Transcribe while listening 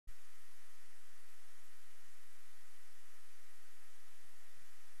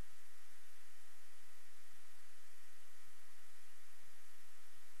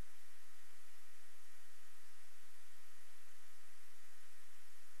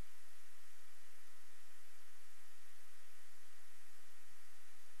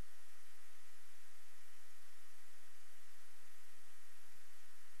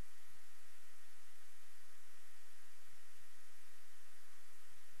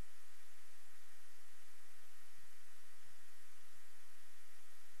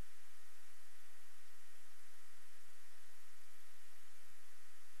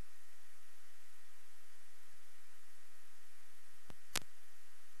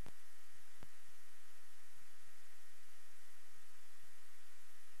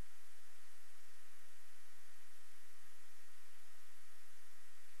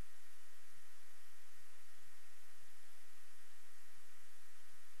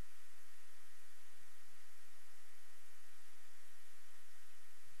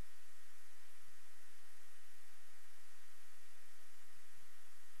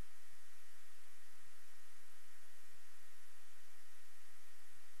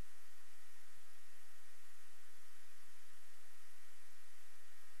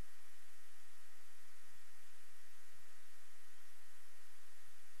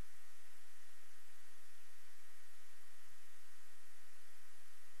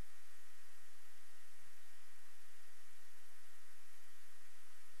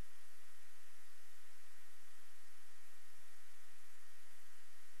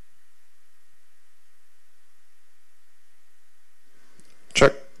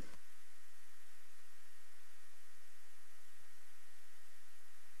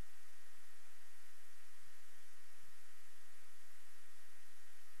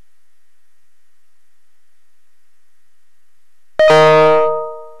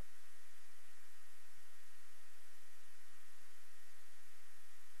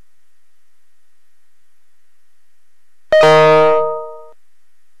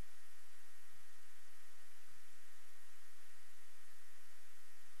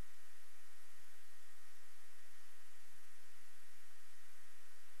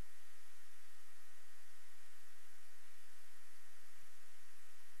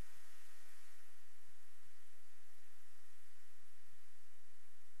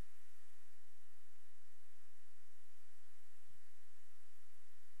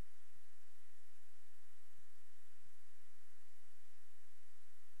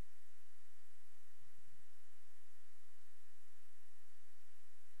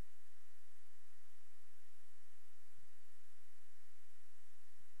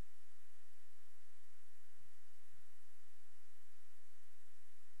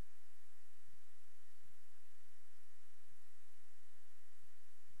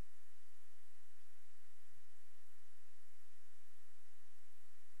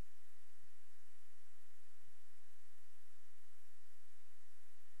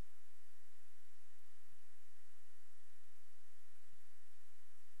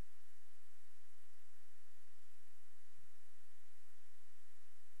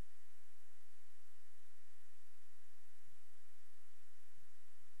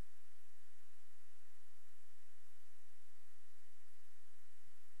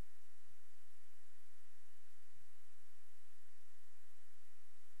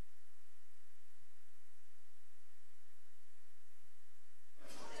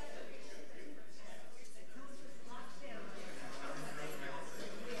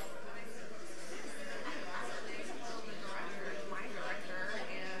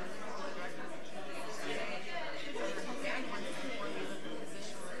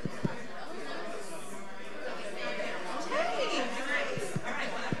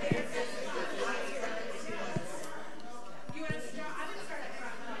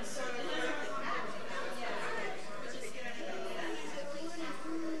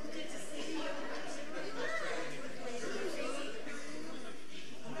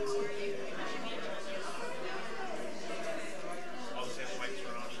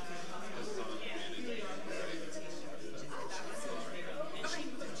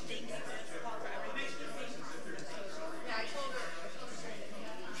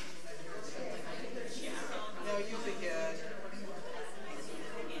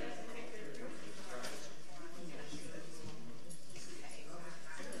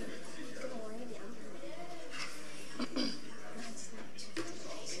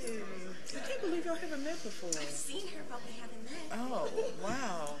y'all haven't met before. I've seen her, but we haven't met. Oh,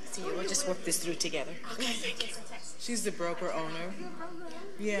 wow. See, we'll just work this through together. Okay, thank you. She's the broker owner.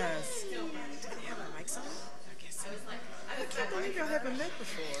 Yes. Do they have our mics on? I guess so. I can't believe y'all haven't met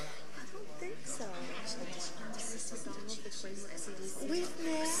before. I don't think so. We've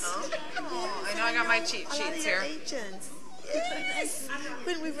met. Oh, I know I got my cheat A lot of sheets your here. agents. Yes.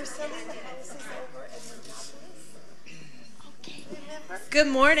 When we were selling the houses over at Minneapolis. Okay. Remember? Good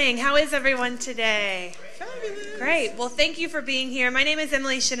morning. How is everyone today? Fabulous. Great. Well, thank you for being here. My name is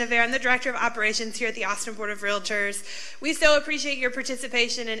Emily Chenevert. I'm the Director of Operations here at the Austin Board of Realtors. We so appreciate your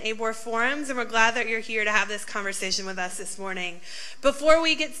participation in ABoR forums, and we're glad that you're here to have this conversation with us this morning. Before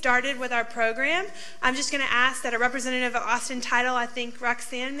we get started with our program, I'm just going to ask that a representative of Austin Title, I think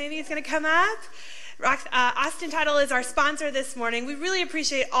Roxanne maybe is going to come up. Austin Title is our sponsor this morning. We really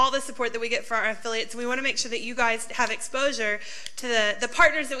appreciate all the support that we get for our affiliates, and we want to make sure that you guys have exposure to the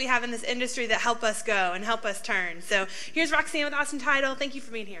partners that we have in this industry that help us go and help us turn. So here's Roxanne with Austin Title. Thank you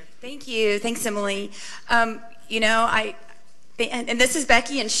for being here. Thank you. Thanks, Emily. You know, and this is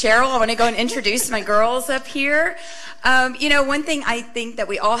Becky and Cheryl. I want to go and introduce my girls up here. You know, one thing I think that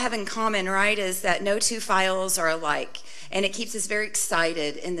we all have in common, right, is that no two files are alike. And it keeps us very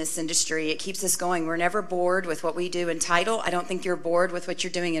excited in this industry. It keeps us going. We're never bored with what we do in title. I don't think you're bored with what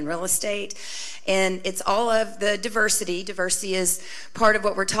you're doing in real estate. And it's all of the diversity. Diversity is part of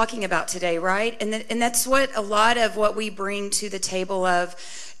what we're talking about today, right? And that's what a lot of what we bring to the table of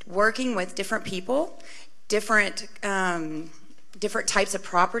working with different people, different types of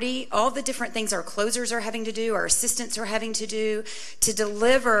property, all the different things our closers are having to do, our assistants are having to do to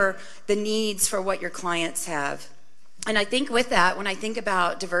deliver the needs for what your clients have. And I think with that, when I think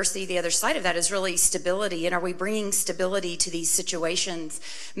about diversity, the other side of that is really stability. And are we bringing stability to these situations,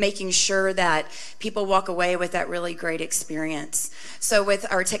 making sure that people walk away with that really great experience? So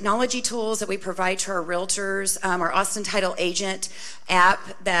with our technology tools that we provide to our realtors, our Austin Title Agent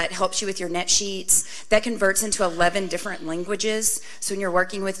app that helps you with your net sheets, that converts into 11 different languages. So when you're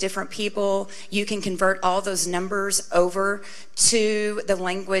working with different people, you can convert all those numbers over to the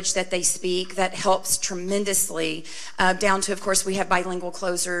language that they speak. That helps tremendously. Down to, of course, we have bilingual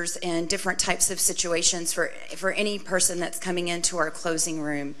closers and different types of situations for any person that's coming into our closing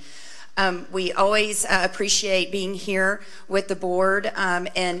room. We always appreciate being here with the board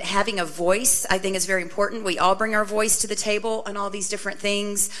and having a voice. I think is very important. We all bring our voice to the table on all these different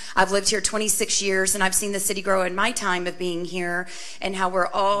things. I've lived here 26 years and I've seen the city grow in my time of being here and how we're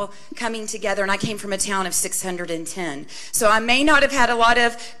all coming together. And I came from a town of 610. So I may not have had a lot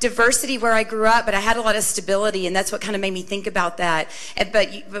of diversity where I grew up, but I had a lot of stability, and that's what kind of made me think about that. But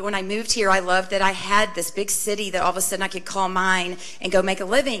when I moved here, I loved that I had this big city that all of a sudden I could call mine and go make a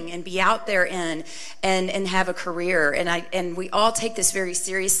living and be out there in and have a career. And we all take this very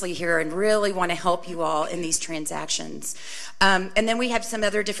seriously here and really want to help you all in these transactions. And then we have some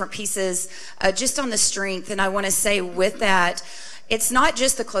other different pieces just on the strength. And I want to say with that, it's not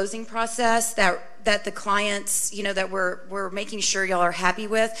just the closing process that the clients, you know, that we're making sure y'all are happy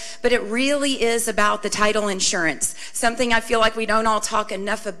with, but it really is about the title insurance, something I feel like we don't all talk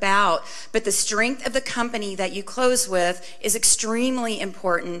enough about. But the strength of the company that you close with is extremely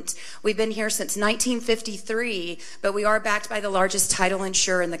important. We've been here since 1953, but we are backed by the largest title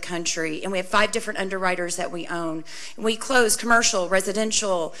insurer in the country, and we have 5 different underwriters that we own. And we close commercial,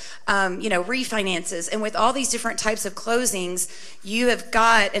 residential, refinances, and with all these different types of closings, you have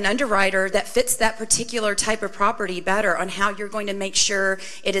got an underwriter that fits that particular type of property better on how you're going to make sure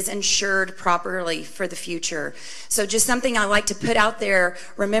it is insured properly for the future. So just something I like to put out there.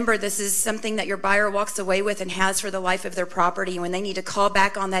 Remember, this is something that your buyer walks away with and has for the life of their property. When they need to call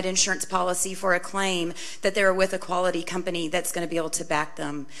back on that insurance policy for a claim, that they're with a quality company that's going to be able to back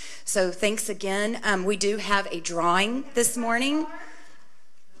them. So thanks again. We do have a drawing this morning.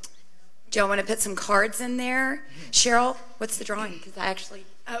 Do y'all want to put some cards in there? Cheryl, what's the drawing? Because I actually...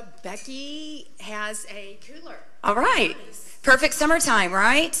 Becky has a cooler. All right. Perfect summertime,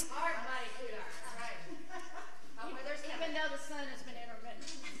 right? Hard body cooler. Right. Even though the sun has been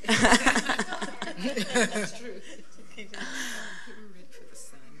intermittent. That's true. Keep them ready for the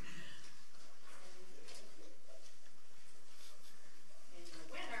sun. And the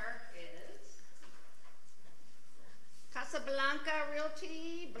winner is Casablanca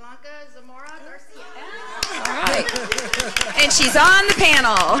Realty, Blanca Zamora Garcia. All right. And she's on the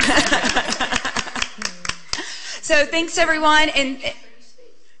panel. So thanks everyone, and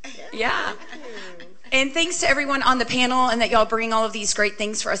yeah. And thanks to everyone on the panel, and that y'all bring all of these great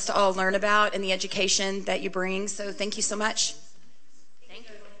things for us to all learn about and the education that you bring. So thank you so much. Thank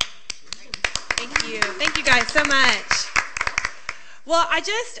you. Thank you guys so much. Well, I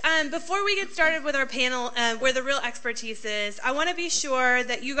just, before we get started with our panel, where the real expertise is, I want to be sure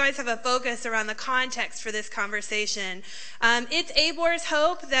that you guys have a focus around the context for this conversation. It's ABoR's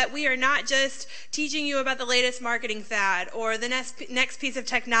hope that we are not just teaching you about the latest marketing fad or the next piece of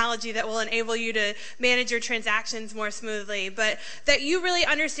technology that will enable you to manage your transactions more smoothly, but that you really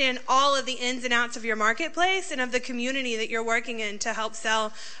understand all of the ins and outs of your marketplace and of the community that you're working in to help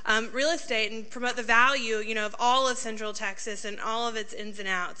sell real estate and promote the value, of all of Central Texas and all of its ins and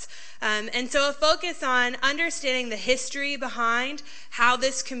outs. And so a focus on understanding the history behind how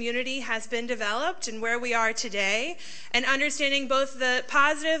this community has been developed and where we are today, and understanding both the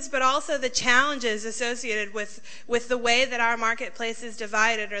positives but also the challenges associated with the way that our marketplace is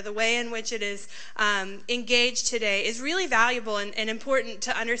divided, or the way in which it is engaged today, is really valuable and important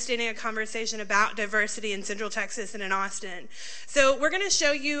to understanding a conversation about diversity in Central Texas and in Austin. So we're going to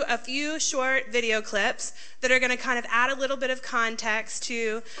show you a few short video clips that are going to kind of add a little bit of context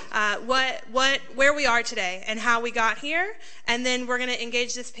to where we are today and how we got here, and then we're going to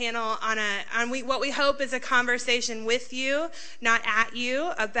engage this panel on what we hope is a conversation with you, not at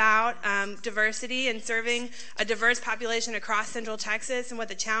you, about diversity and serving a diverse population across Central Texas and what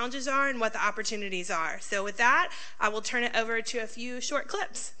the challenges are and what the opportunities are. So with that, I will turn it over to a few short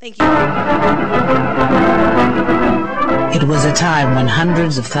clips. Thank you. It was a time when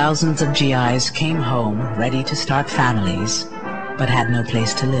hundreds of thousands of GIs came home ready to start families, but had no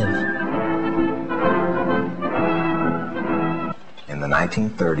place to live. In the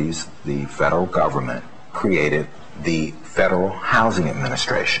 1930s, the federal government created the Federal Housing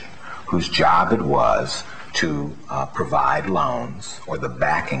Administration, whose job it was to provide loans, or the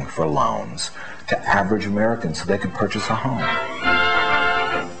backing for loans, to average Americans so they could purchase a home.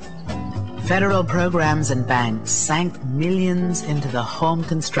 Federal programs and banks sank millions into the home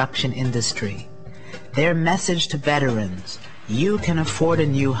construction industry. Their message to veterans: you can afford a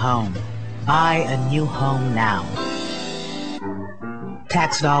new home. Buy a new home now.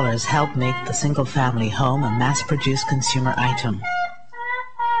 Tax dollars helped make the single-family home a mass-produced consumer item.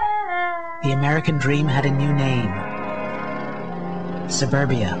 The American dream had a new name: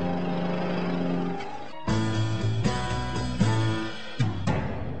 suburbia.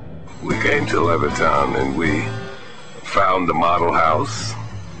 We came to Levittown and we found the model house,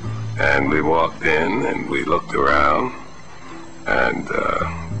 and we walked in and we looked around, and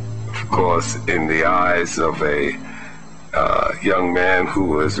of course, in the eyes of a young man who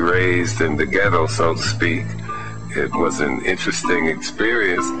was raised in the ghetto, so to speak, it was an interesting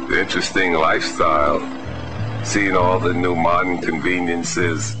experience, interesting lifestyle, seeing all the new modern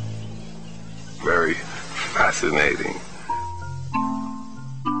conveniences. Very fascinating.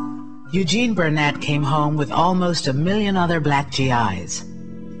 Eugene Burnett came home with almost 1 million other black GIs.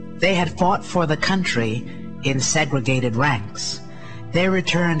 They had fought for the country in segregated ranks. They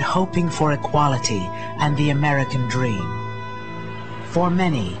returned hoping for equality and the American dream. For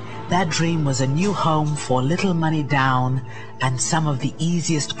many, that dream was a new home for little money down and some of the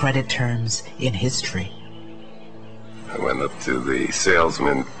easiest credit terms in history. I went up to the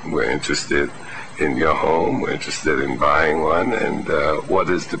salesman: we're interested in your home, we're interested in buying one, and what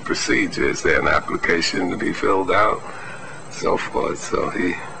is the procedure? Is there an application to be filled out? So forth. So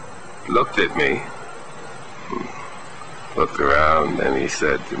he looked at me, looked around, and he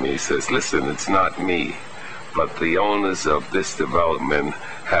said to me, he says, listen, it's not me, but the owners of this development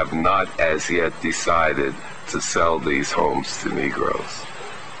have not as yet decided to sell these homes to Negroes.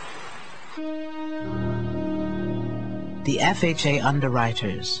 The FHA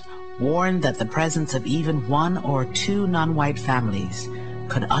underwriters warned that the presence of even 1 or 2 non-white families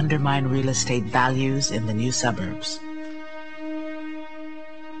could undermine real estate values in the new suburbs.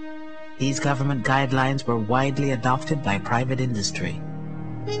 These government guidelines were widely adopted by private industry.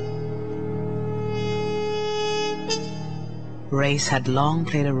 Race had long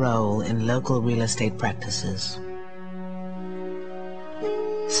played a role in local real estate practices.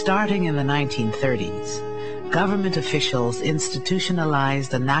 Starting in the 1930s, government officials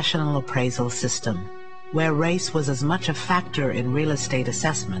institutionalized the national appraisal system, where race was as much a factor in real estate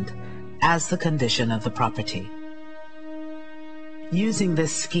assessment as the condition of the property. Using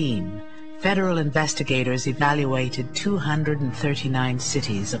this scheme, federal investigators evaluated 239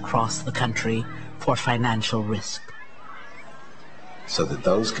 cities across the country for financial risk. So that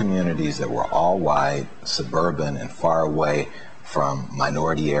those communities that were all white, suburban, and far away from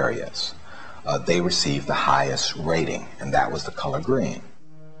minority areas, they received the highest rating, and that was the color green.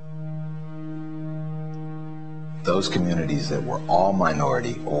 Those communities that were all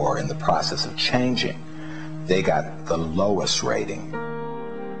minority or in the process of changing, they got the lowest rating,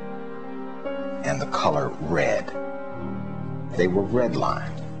 and the color red. they were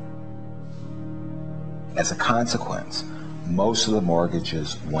redlined. As a consequence, most of the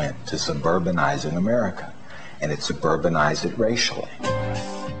mortgages went to suburbanizing America, and it suburbanized it racially.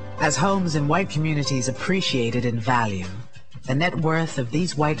 As homes in white communities appreciated in value, the net worth of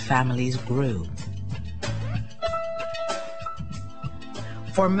these white families grew.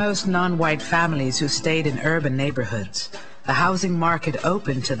 For most non-white families who stayed in urban neighborhoods, the housing market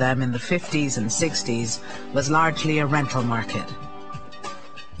open to them in the 50s and 60s was largely a rental market.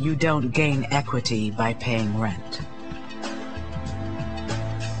 You don't gain equity by paying rent.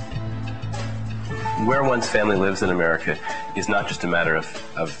 Where one's family lives in America is not just a matter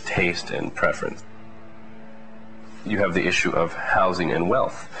of taste and preference. You have the issue of housing and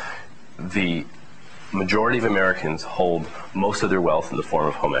wealth. The majority of Americans hold most of their wealth in the form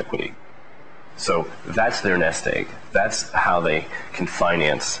of home equity. So that's their nest egg. That's how they can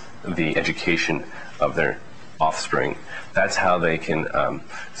finance the education of their offspring. That's how they can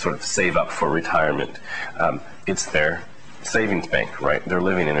sort of save up for retirement. It's their savings bank, right? They're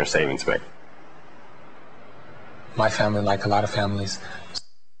living in their savings bank. My family, like a lot of families,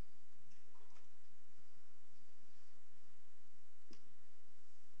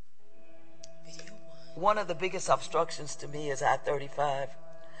 One of the biggest obstructions to me is I-35.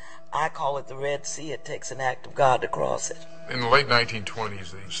 I call it the Red Sea. It takes an act of God to cross it. In the late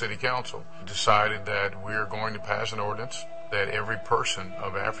 1920s, the City Council decided that we're going to pass an ordinance that every person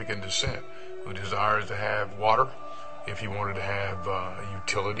of African descent who desires to have water, if you wanted to have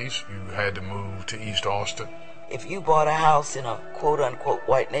utilities, you had to move to East Austin. If you bought a house in a quote-unquote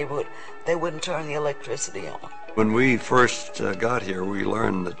white neighborhood, they wouldn't turn the electricity on. When we first got here, we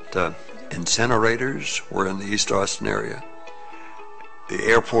learned that incinerators were in the East Austin area. The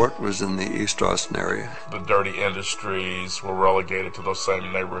airport was in the East Austin area. The dirty industries were relegated to those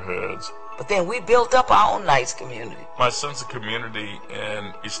same neighborhoods. But then we built up our own nice community. My sense of community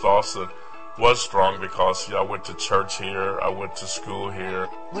in East Austin was strong because I went to church here, I went to school here.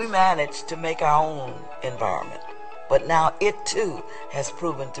 We managed to make our own environment, but now it too has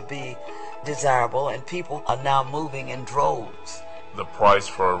proven to be desirable, and people are now moving in droves. The price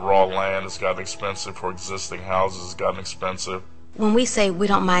for raw land has gotten expensive, for existing houses has gotten expensive. When we say we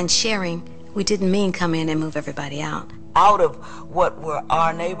don't mind sharing, we didn't mean come in and move everybody out. Out of what were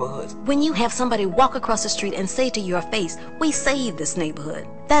our neighborhoods. When you have somebody walk across the street and say to your face, we saved this neighborhood.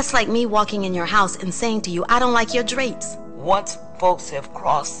 That's like me walking in your house and saying to you, I don't like your drapes. Once folks have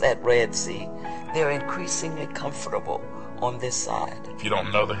crossed that Red Sea, they're increasingly comfortable on this side. If you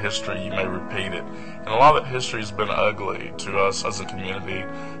don't know the history, you may repeat it. And a lot of that history has been ugly to us as a community,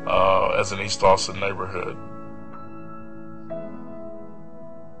 as an East Austin neighborhood.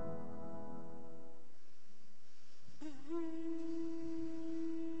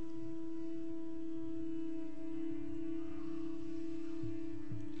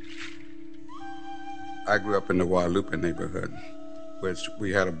 I grew up in the Guadalupe neighborhood, which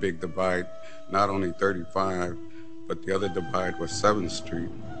we had a big divide, not only 35, but the other divide was 7th Street.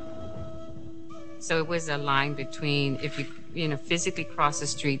 So it was a line between, if you physically cross the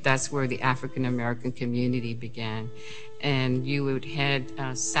street, that's where the African American community began. And you would head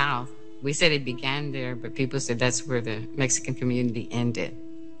south. We said it began there, but people said that's where the Mexican community ended.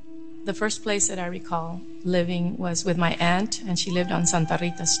 The first place that I recall living was with my aunt, and she lived on Santa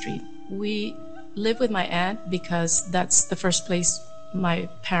Rita Street. We lived with my aunt because that's the first place my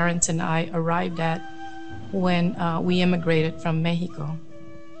parents and I arrived at when we immigrated from Mexico.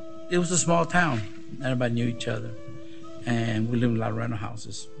 It was a small town. Everybody knew each other. And we lived in a lot of rental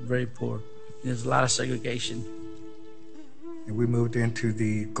houses, very poor. There's a lot of segregation. And we moved into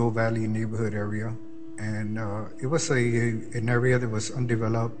the Go Valley neighborhood area. And it was an area that was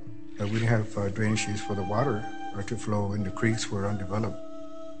undeveloped. We didn't have drainages for the water to flow, and the creeks were undeveloped.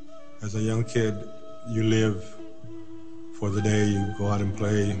 As a young kid, you live for the day, you go out and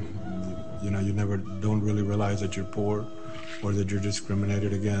play. You never don't really realize that you're poor or that you're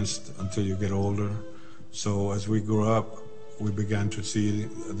discriminated against until you get older. So as we grew up, we began to see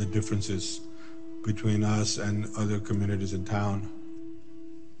the differences between us and other communities in town.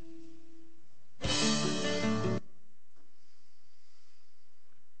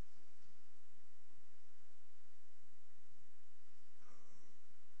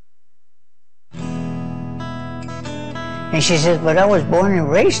 And she says, but I was born and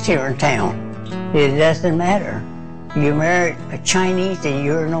raised here in town. It doesn't matter. You marry a Chinese and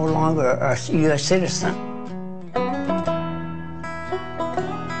you're no longer a U.S. citizen.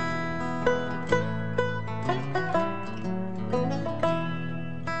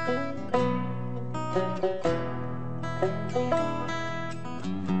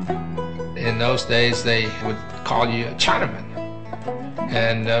 In those days, they would call you a Chinaman.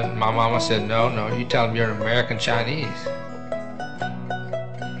 And my mama said, no, you tell them you're an American Chinese.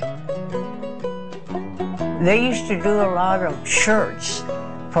 They used to do a lot of shirts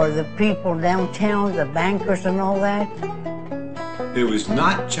for the people downtown, the bankers and all that. It was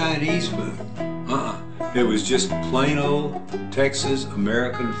not Chinese food. It was just plain old Texas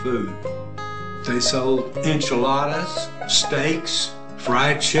American food. They sold enchiladas, steaks,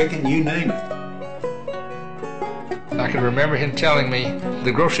 fried chicken, you name it. I can remember him telling me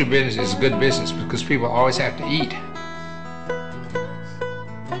the grocery business is a good business because people always have to eat.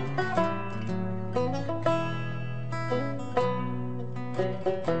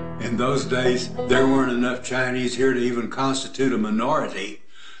 In those days, there weren't enough Chinese here to even constitute a minority.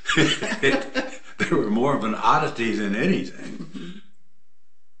 They were more of an oddity than anything.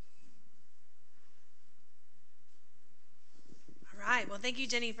 All right. Well, thank you,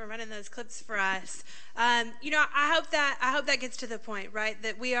 Jenny, for running those clips for us. You know, I hope that gets to the point, right?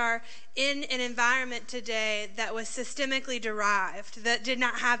 That we are in an environment today that was systemically derived, that did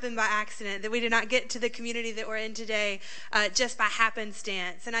not happen by accident, that we did not get to the community that we're in today just by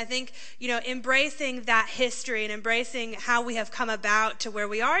happenstance. And I think, you know, embracing that history and embracing how we have come about to where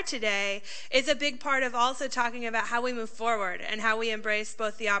we are today is a big part of also talking about how we move forward and how we embrace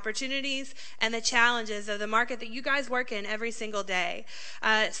both the opportunities and the challenges of the market that you guys work in every single day.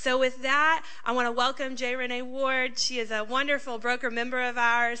 So with that, I want to welcome J. Renee Ward. She is a wonderful broker member of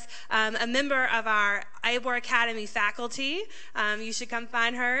ours, a member of our ABoR Academy faculty. You should come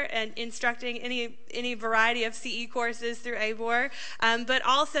find her and instructing any variety of CE courses through ABoR, but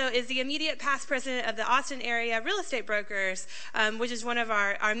also is the immediate past president of the Austin area real estate brokers, which is one of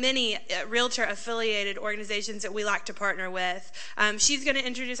our many realtor affiliated organizations that we like to partner with. She's going to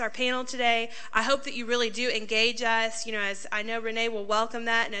introduce our panel today. I hope that you really do engage us. You know, as I know Renee will welcome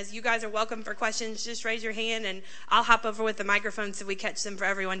that, and as you guys are welcome for questions, just raise your hand and I'll hop over with the microphone so we catch them for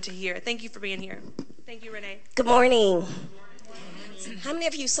everyone to hear. Thank you for being here. Thank you, Renee. Good morning. How many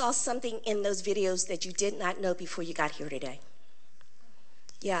of you saw something in those videos that you did not know before you got here today?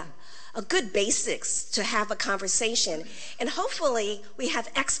 Yeah, a good basics to have a conversation. And hopefully we have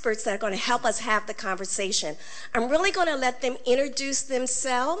experts that are going to help us have the conversation. I'm really going to let them introduce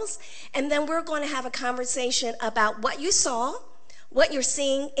themselves, and then we're going to have a conversation about what you saw, what you're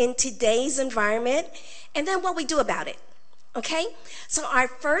seeing in today's environment, and then what we do about it. Okay? So our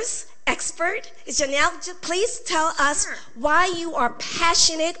first expert is Janelle. Please tell us why you are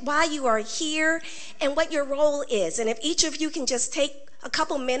passionate, why you are here, and what your role is. And if each of you can just take a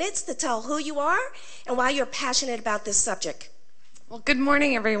couple minutes to tell who you are and why you're passionate about this subject. Well, good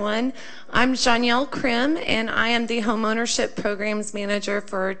morning, everyone. I'm Janielle Krim, and I am the Homeownership Programs Manager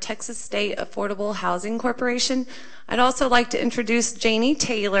for Texas State Affordable Housing Corporation. I'd also like to introduce Janie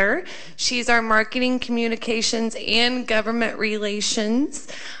Taylor. She's our Marketing, Communications, and Government Relations.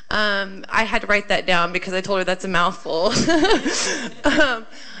 I had to write that down because I told her that's a mouthful.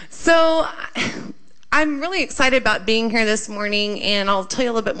 So I'm really excited about being here this morning, and I'll tell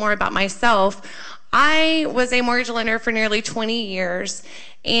you a little bit more about myself. I was a mortgage lender for nearly 20 years,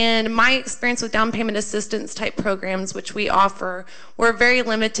 and my experience with down payment assistance type programs, which we offer, were very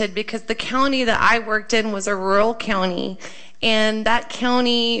limited because the county that I worked in was a rural county, and that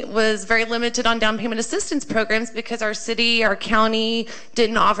county was very limited on down payment assistance programs because our city, our county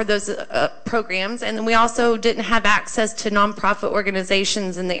didn't offer those programs, and then we also didn't have access to nonprofit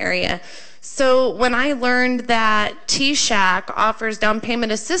organizations in the area. So when I learned that TSHAC offers down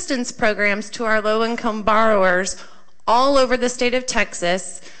payment assistance programs to our low-income borrowers all over the state of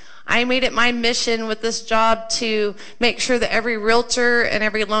Texas, I made it my mission with this job to make sure that every realtor and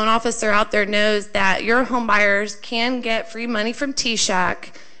every loan officer out there knows that your home buyers can get free money from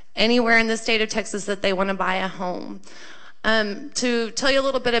TSHAC anywhere in the state of Texas that they want to buy a home. To tell you a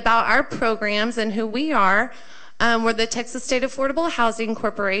little bit about our programs and who we are, we're the Texas State Affordable Housing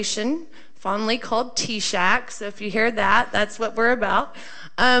Corporation, fondly called TSHAC, so if you hear that, that's what we're about.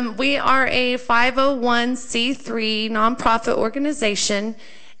 We are a 501c3 nonprofit organization,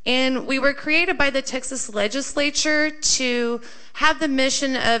 and we were created by the Texas legislature to have the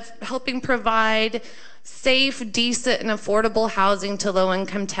mission of helping provide safe, decent, and affordable housing to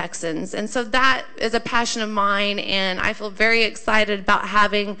low-income Texans. And so that is a passion of mine, and I feel very excited about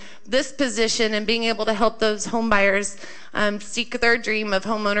having this position and being able to help those home buyers seek their dream of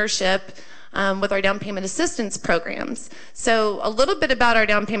home ownership with our down payment assistance programs. So a little bit about our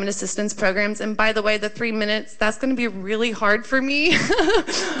down payment assistance programs, and by the way, the 3 minutes, that's going to be really hard for me.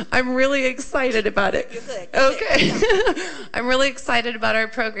 I'm really excited about it. You're good. Okay. I'm really excited about our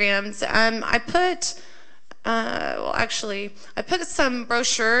programs. I put I put some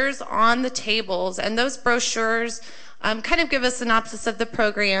brochures on the tables, and those brochures kind of give a synopsis of the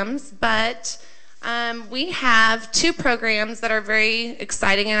programs, but we have two programs that are very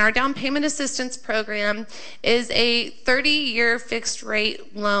exciting, and our down payment assistance program is a 30-year fixed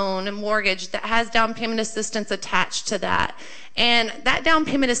rate loan and mortgage that has down payment assistance attached to that. And that down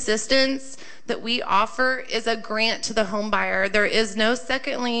payment assistance that we offer is a grant to the home buyer. There is no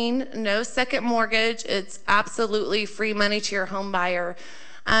second lien, no second mortgage. It's absolutely free money to your home buyer.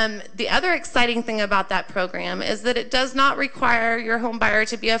 The other exciting thing about that program is that it does not require your home buyer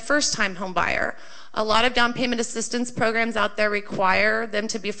to be a first-time home buyer. A lot of down payment assistance programs out there require them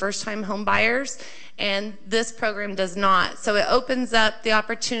to be first-time home buyers, and this program does not. So it opens up the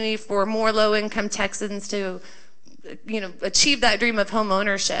opportunity for more low-income Texans to, achieve that dream of home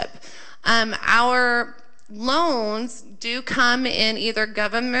ownership. Our loans do come in either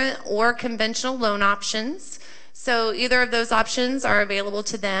government or conventional loan options. So either of those options are available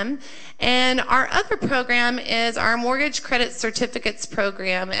to them. And our other program is our mortgage credit certificates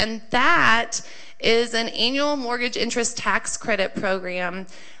program, and that is an annual mortgage interest tax credit program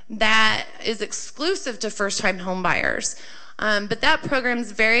that is exclusive to first-time home buyers. But that program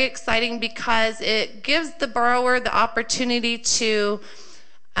is very exciting because it gives the borrower the opportunity to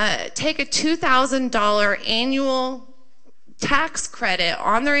take a $2,000 annual tax credit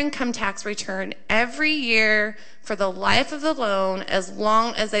on their income tax return every year for the life of the loan as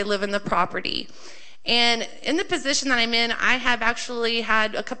long as they live in the property. And in the position that I'm in, I have actually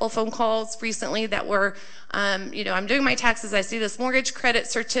had a couple phone calls recently that were, I'm doing my taxes, I see this mortgage credit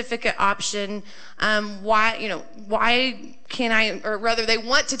certificate option. Why can I, or rather they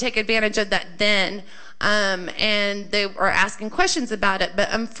want to take advantage of that then, and they are asking questions about it. But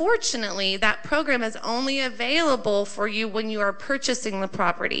unfortunately, that program is only available for you when you are purchasing the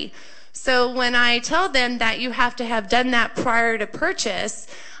property. So when I tell them that you have to have done that prior to purchase,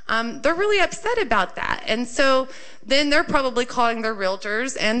 they're really upset about that. And so then they're probably calling their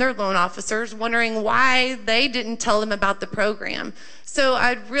realtors and their loan officers wondering why they didn't tell them about the program. So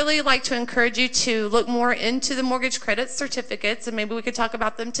I'd really like to encourage you to look more into the mortgage credit certificates, and maybe we could talk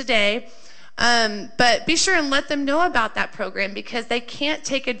about them today. But be sure and let them know about that program because they can't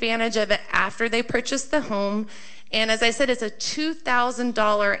take advantage of it after they purchase the home. And as I said, it's a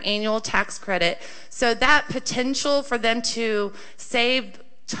 $2,000 annual tax credit. So that potential for them to save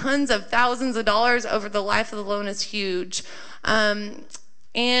tons of thousands of dollars over the life of the loan is huge. And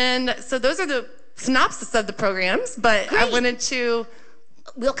so those are the synopsis of the programs, but Great. I wanted to...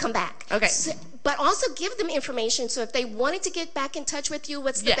 We'll come back. Okay. So, but also give them information, so if they wanted to get back in touch with you,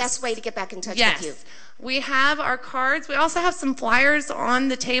 what's the best way to get back in touch with you? We have our cards. We also have some flyers on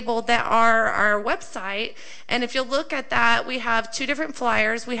the table that are our website. And if you look at that, we have two different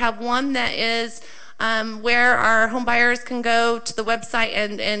flyers. We have one that is where our home buyers can go to the website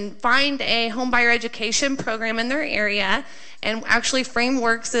and find a home buyer education program in their area. And actually,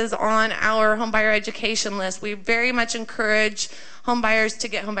 Frameworks is on our home buyer education list. We very much encourage home buyers to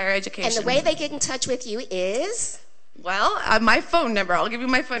get home buyer education. And the way they get in touch with you is? Well, my phone number. I'll give you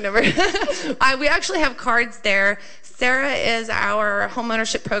my phone number. We actually have cards there. Sarah is our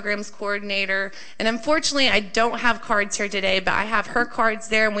homeownership programs coordinator, and unfortunately I don't have cards here today, but I have her cards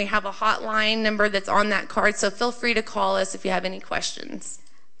there, and we have a hotline number that's on that card, so feel free to call us if you have any questions.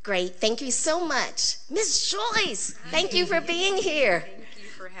 Great. Thank you so much. Ms. Joyce, thank you for being here. Thank you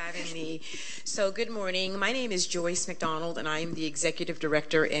for having me. So good morning. My name is Joyce McDonald, and I am the Executive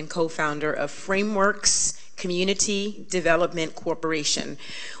Director and co-founder of Frameworks Community Development Corporation.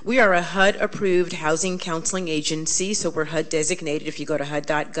 We are a HUD-approved housing counseling agency, so we're HUD designated. If you go to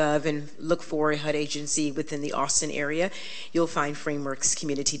HUD.gov and look for a HUD agency within the Austin area, you'll find Frameworks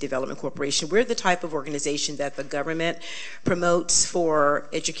Community Development Corporation. We're the type of organization that the government promotes for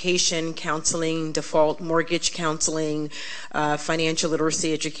education, counseling, default mortgage counseling, financial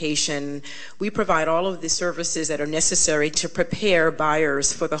literacy education. We provide all of the services that are necessary to prepare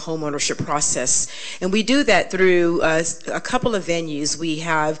buyers for the homeownership process. And we do that through a couple of venues. We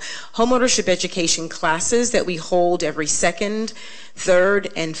have homeownership education classes that we hold every second,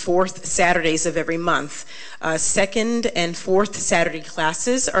 third, and fourth Saturdays of every month. Second and fourth Saturday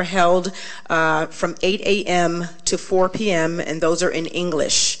classes are held from 8 a.m. to 4 p.m., and those are in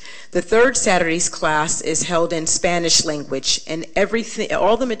English. The third Saturday's class is held in Spanish language, and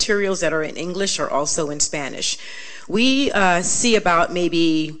all the materials that are in English are also in Spanish. We see about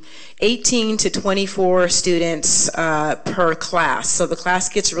maybe 18 to 24 students per class, so the class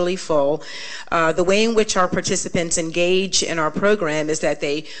gets really full. The way in which our participants engage in our program is that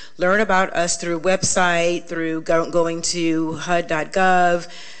they learn about us through website, through going to HUD.gov,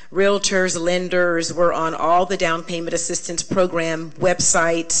 realtors, lenders. We're on all the down payment assistance program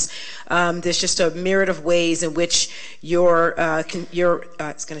websites. There's just a myriad of ways in which your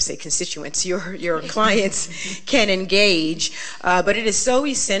constituents, your clients can engage. But it is so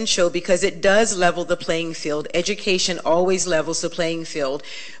essential because it does level the playing field. Education always levels the playing field.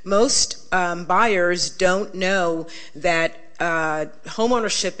 Most buyers don't know that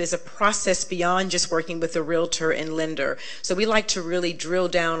homeownership is a process beyond just working with a realtor and lender. So we like to really drill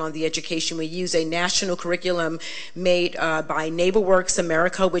down on the education. We use a national curriculum made by NeighborWorks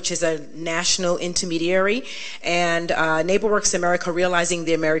America, which is a national intermediary. And NeighborWorks America, Realizing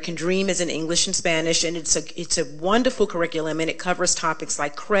the American Dream, is in English and Spanish, and it's a wonderful curriculum, and it covers topics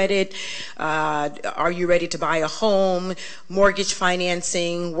like credit, are you ready to buy a home, mortgage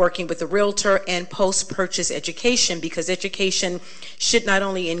financing, working with a realtor, and post-purchase education, because education should not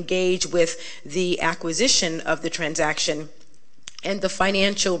only engage with the acquisition of the transaction and the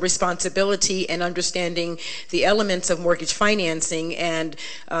financial responsibility and understanding the elements of mortgage financing and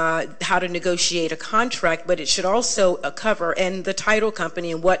how to negotiate a contract, but it should also cover and the title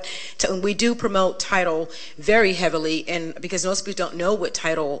company and we do promote title very heavily, and because most people don't know what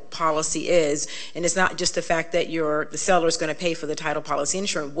title policy is, and it's not just the fact that the seller is going to pay for the title policy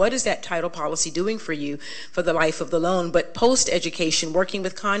insurance. What is that title policy doing for you for the life of the loan? But post-education, working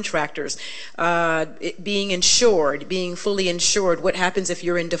with contractors, being insured, being fully insured. What happens if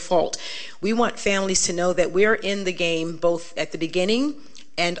you're in default? We want families to know that we're in the game both at the beginning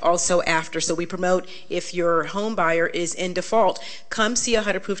and also after. So we promote, if your home buyer is in default, come see a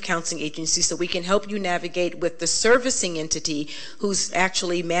HUD-approved counseling agency so we can help you navigate with the servicing entity who's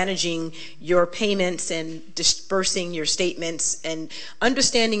actually managing your payments and dispersing your statements and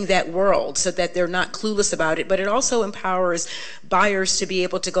understanding that world so that they're not clueless about it. But it also empowers buyers to be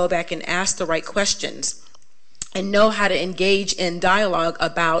able to go back and ask the right questions and know how to engage in dialogue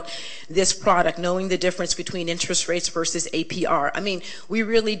about this product, knowing the difference between interest rates versus APR. I mean, we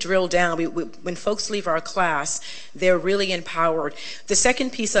really drill down. When folks leave our class, they're really empowered. The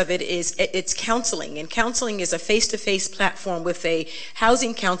second piece of it is it's counseling, and counseling is a face-to-face platform with a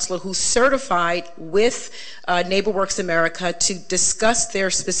housing counselor who's certified with NeighborWorks America to discuss their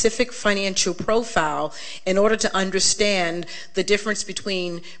specific financial profile in order to understand the difference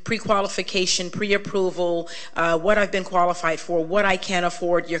between pre-qualification, pre-approval, what I've been qualified for, what I can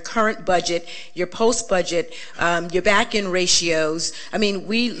afford, your current budget, your post-budget, your back-end ratios. I mean,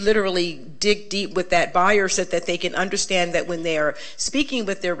 we literally dig deep with that buyer so that they can understand that when they're speaking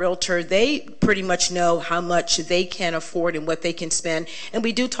with their realtor, they pretty much know how much they can afford and what they can spend. And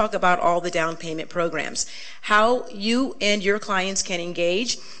we do talk about all the down payment programs. How you and your clients can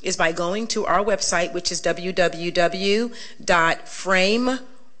engage is by going to our website, which is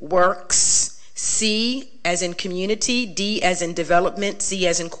www.frameworks, C as in community, D as in development, C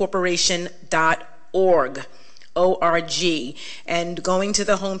as in corporation.org. O-R-G. And going to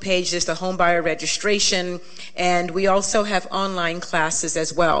the homepage is the home buyer registration, and we also have online classes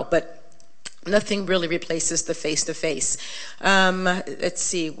as well, but nothing really replaces the face-to-face. Let's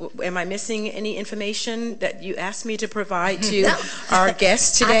see, am I missing any information that you asked me to provide to our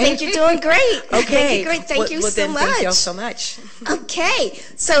guests today? I think you're doing great. Okay. Thank you so much. Thank you all so much. Okay,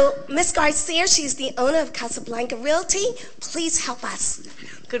 so Ms. Garcia, she's the owner of Casablanca Realty. Please help us.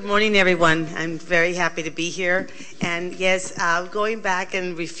 Good morning, everyone. I'm very happy to be here. And yes, going back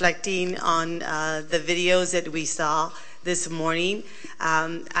and reflecting on the videos that we saw this morning,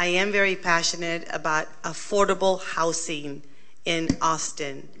 I am very passionate about affordable housing in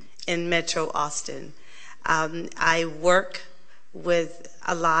Austin, in Metro Austin. I work with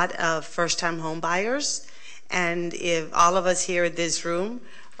a lot of first-time home buyers, and if all of us here in this room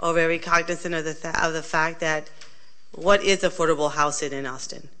are very cognizant of the fact that what is affordable housing in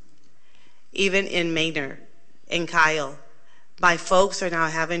Austin? Even in Manor, in Kyle, my folks are now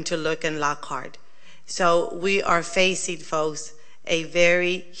having to look in Lockhart. So we are facing, folks, a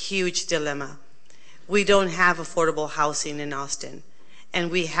very huge dilemma. We don't have affordable housing in Austin,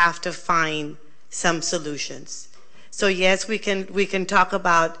 and we have to find some solutions. So yes, we can talk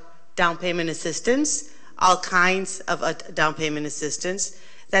about down payment assistance, all kinds of down payment assistance.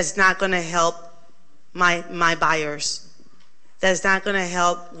 That's not going to help my buyers. That's not going to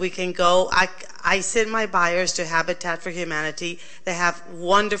help. We can go, I send my buyers to Habitat for Humanity. They have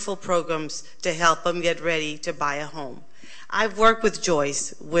wonderful programs to help them get ready to buy a home. I've worked with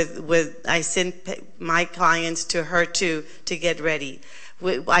Joyce, I send my clients to her too to get ready.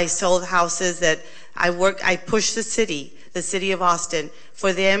 I sold houses that I pushed the city of Austin,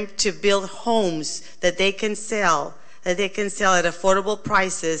 for them to build homes that they can sell that they can sell at affordable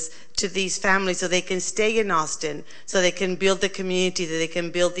prices to these families so they can stay in Austin, so they can build the community, that they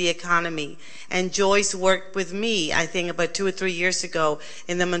can build the economy. And Joyce worked with me, I think about 2 or 3 years ago,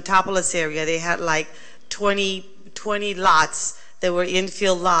 in the Montopolis area. They had like 20 lots that were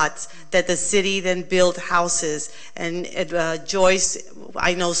infill lots that the city then built houses. And Joyce,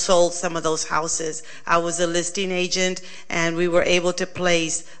 I know, sold some of those houses. I was a listing agent, and we were able to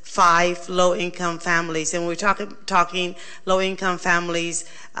place 5 low-income families. And we're talking low-income families,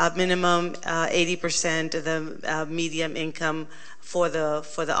 minimum 80% of the medium income for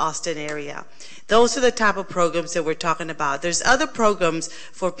the Austin area. Those are the type of programs that we're talking about. There's other programs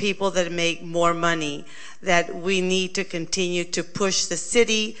for people that make more money that we need to continue to push the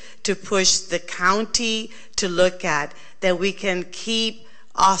city, to push the county to look at, that we can keep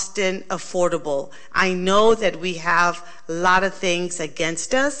Austin affordable. I know that we have a lot of things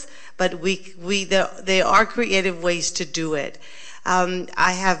against us, but there are creative ways to do it.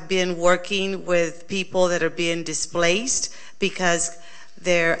 I have been working with people that are being displaced because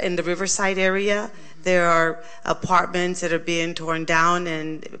they're in the Riverside area. There are apartments that are being torn down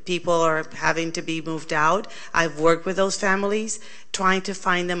and people are having to be moved out. I've worked with those families, trying to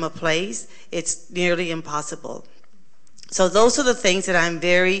find them a place. It's nearly impossible. So those are the things that I'm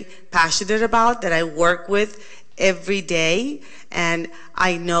very passionate about, that I work with every day. And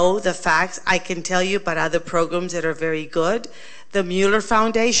I know the facts. I can tell you about other programs that are very good. The Mueller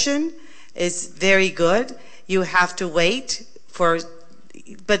Foundation is very good. You have to wait for,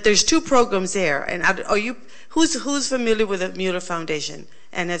 but there's 2 programs there. And are you, who's familiar with the Mueller Foundation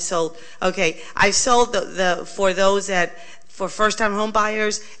and have sold? Okay, I've sold for those that, for first-time home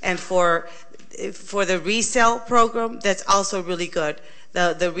buyers, and for the resale program, that's also really good.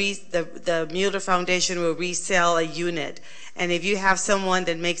 The Mueller Foundation will resell a unit. And if you have someone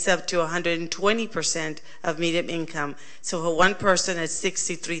that makes up to 120% of median income, so for one person at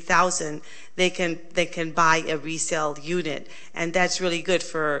 $63,000, they can buy a resale unit, and that's really good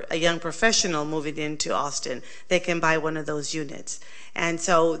for a young professional moving into Austin. They can buy one of those units, and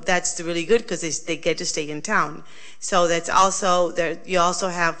so that's really good because they get to stay in town. So that's also there. You also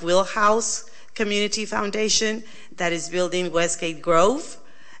have Wheelhouse Community Foundation that is building Westgate Grove.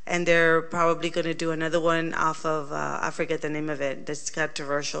 And they're probably going to do another one off of, I forget the name of it, that's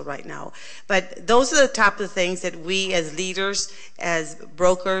controversial right now. But those are the type of things that we as leaders, as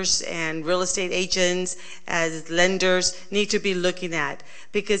brokers and real estate agents, as lenders need to be looking at.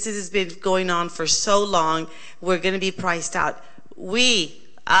 Because this has been going on for so long, we're going to be priced out. We,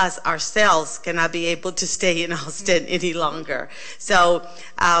 us, ourselves, cannot be able to stay in Austin any longer. So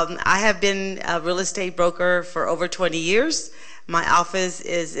I have been a real estate broker for over 20 years. My office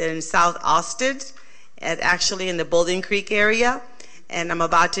is in South Austin, actually in the Boulding Creek area, and I'm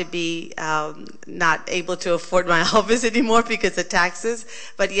about to be not able to afford my office anymore because of taxes.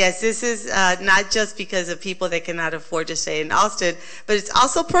 But yes, this is not just because of people that cannot afford to stay in Austin, but it's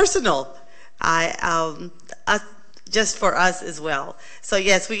also personal. Just for us as well. So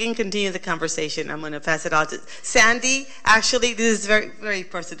yes, we can continue the conversation. I'm going to pass it on to Sandy. Actually, this is very, very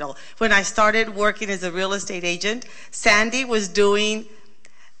personal. When I started working as a real estate agent, Sandy was doing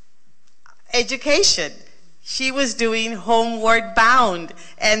education. She was doing Homeward Bound,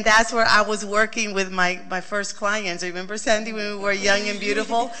 and that's where I was working with my first clients. Remember, Sandy, when we were young and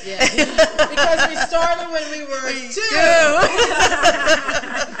beautiful? Yeah, because we started when we were 2.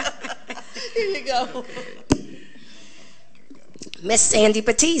 Here you go. Miss Sandy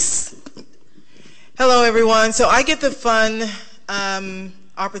Batiste. Hello, everyone. So I get the fun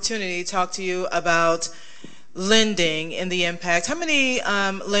opportunity to talk to you about lending and the impact. How many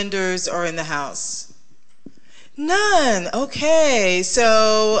lenders are in the house? None. Okay.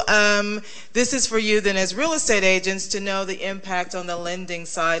 So this is for you then as real estate agents to know the impact on the lending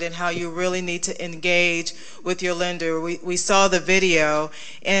side and how you really need to engage with your lender. We saw the video,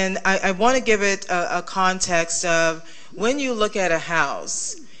 and I want to give it a context of when you look at a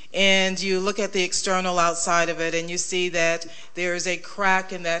house and you look at the external outside of it and you see that there is a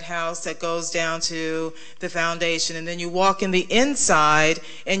crack in that house that goes down to the foundation, and then you walk in the inside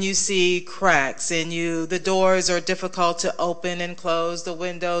and you see cracks, and the doors are difficult to open and close, the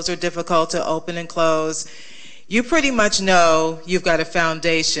windows are difficult to open and close, you pretty much know you've got a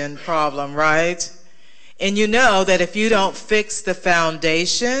foundation problem, right? And you know that if you don't fix the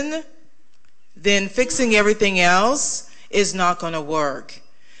foundation, then fixing everything else is not going to work.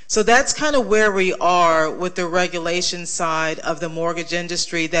 So that's kind of where we are with the regulation side of the mortgage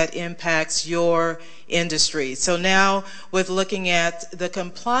industry that impacts your industry. So now with looking at the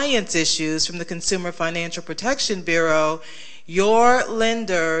compliance issues from the Consumer Financial Protection Bureau, your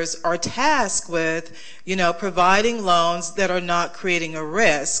lenders are tasked with, providing loans that are not creating a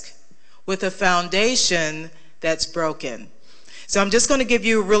risk with a foundation that's broken. So I'm just going to give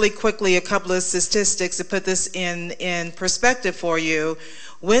you really quickly a couple of statistics to put this in perspective for you.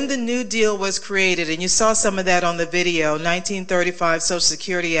 When the New Deal was created, and you saw some of that on the video, 1935 Social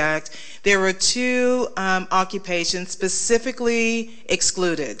Security Act, there were two occupations specifically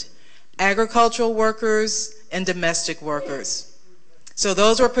excluded: agricultural workers and domestic workers. So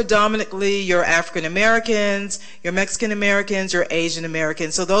those were predominantly your African Americans, your Mexican Americans, your Asian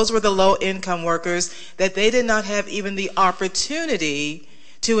Americans. So those were the low income workers that they did not have even the opportunity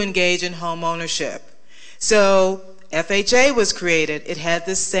to engage in home ownership. So FHA was created. It had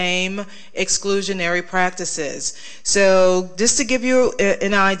the same exclusionary practices. So just to give you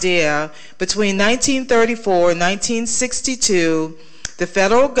an idea, between 1934 and 1962, the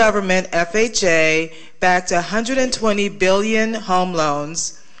federal government, FHA, backed 120 billion home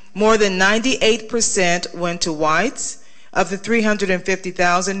loans. More than 98% went to whites. Of the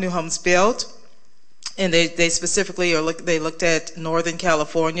 350,000 new homes built, and they specifically they looked at Northern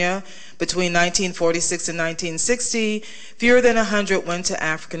California, between 1946 and 1960, fewer than 100 went to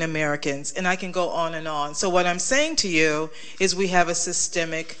African Americans. And I can go on and on. So what I'm saying to you is we have a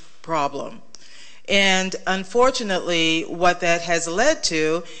systemic problem. And unfortunately, what that has led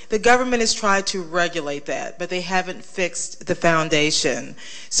to, the government has tried to regulate that, but they haven't fixed the foundation.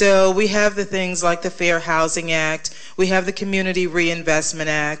 So we have the things like the Fair Housing Act, we have the Community Reinvestment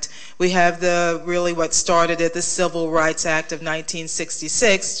Act, we have really what started at the Civil Rights Act of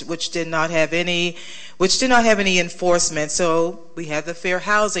 1966, which did not have any enforcement. So we have the Fair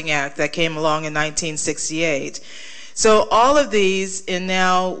Housing Act that came along in 1968. So all of these, and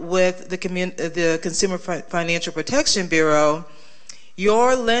now with the Consumer Financial Protection Bureau,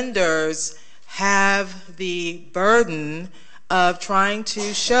 your lenders have the burden of trying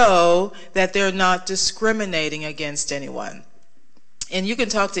to show that they're not discriminating against anyone. And you can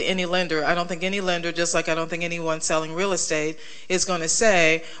talk to any lender. I don't think any lender, just like I don't think anyone selling real estate is going to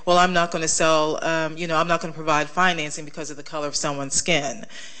say, well, I'm not going to sell, I'm not going to provide financing because of the color of someone's skin.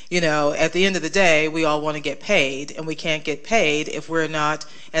 At the end of the day, we all want to get paid, and we can't get paid if we're not,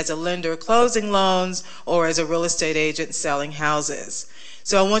 as a lender, closing loans or as a real estate agent selling houses.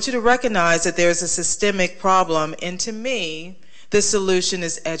 So I want you to recognize that there's a systemic problem, and to me, the solution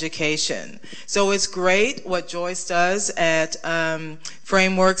is education. So it's great what Joyce does at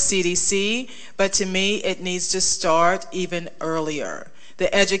Framework CDC, but to me, it needs to start even earlier.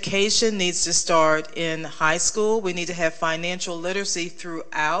 The education needs to start in high school. We need to have financial literacy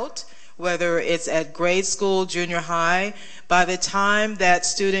throughout, whether it's at grade school, junior high. By the time that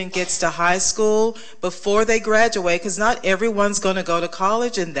student gets to high school, before they graduate, because not everyone's going to go to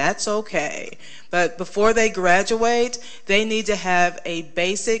college, and that's okay. But before they graduate, they need to have a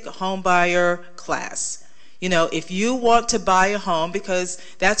basic homebuyer class. If you want to buy a home, because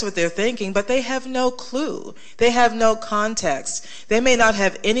that's what they're thinking, but they have no clue. They have no context. They may not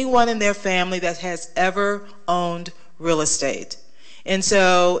have anyone in their family that has ever owned real estate. And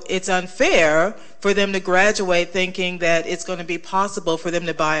so it's unfair for them to graduate thinking that it's going to be possible for them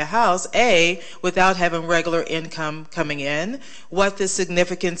to buy a house, A, without having regular income coming in, what the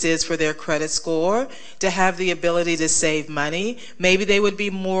significance is for their credit score, to have the ability to save money. Maybe they would be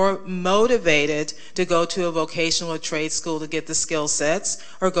more motivated to go to a vocational or trade school to get the skill sets,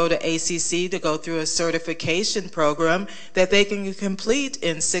 or go to ACC to go through a certification program that they can complete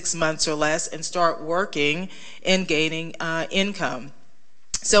in 6 months or less and start working and gaining income.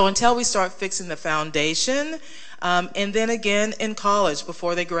 So until we start fixing the foundation, and then again in college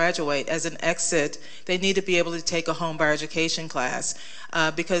before they graduate, as an exit, they need to be able to take a homebuyer education class,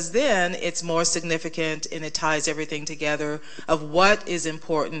 because then it's more significant and it ties everything together of what is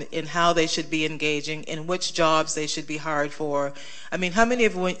important and how they should be engaging and which jobs they should be hired for. I mean, how many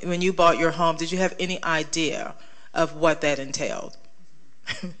of you, when you bought your home, did you have any idea of what that entailed?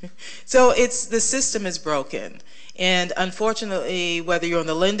 So the system is broken. And unfortunately, whether you're on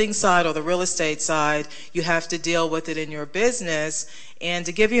the lending side or the real estate side, you have to deal with it in your business. And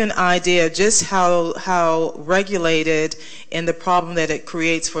to give you an idea just how regulated and the problem that it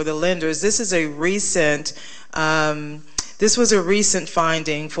creates for the lenders, this was a recent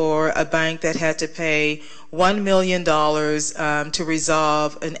finding for a bank that had to pay $1 million to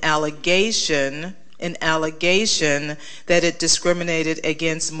resolve an allegation that it discriminated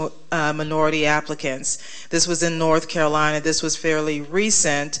against minority applicants. This was in North Carolina. This was fairly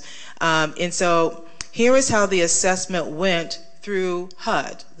recent. And so here is how the assessment went through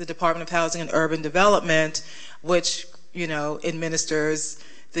HUD, the Department of Housing and Urban Development, which administers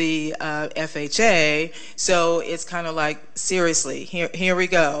the FHA. So it's kind of like, seriously, here we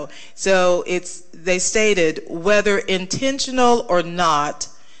go. So they stated, whether intentional or not,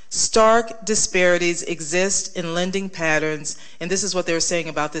 stark disparities exist in lending patterns, and this is what they're saying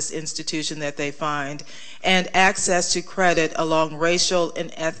about this institution that they find, and access to credit along racial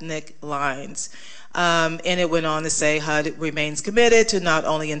and ethnic lines. And it went on to say HUD remains committed to not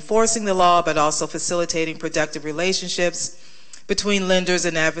only enforcing the law, but also facilitating productive relationships between lenders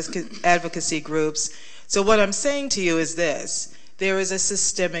and advocacy groups. So what I'm saying to you is this: there is a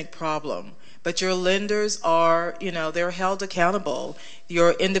systemic problem. But your lenders are, they're held accountable.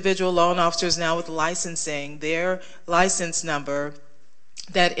 Your individual loan officers now with licensing, their license number,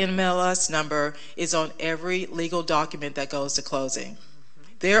 that MLS number is on every legal document that goes to closing.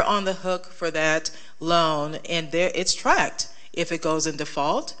 They're on the hook for that loan, and it's tracked. If it goes in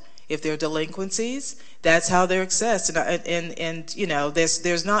default, if there are delinquencies, that's how they're assessed. And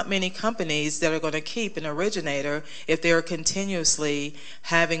there's not many companies that are going to keep an originator if they're continuously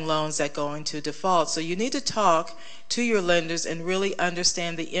having loans that go into default. So you need to talk to your lenders and really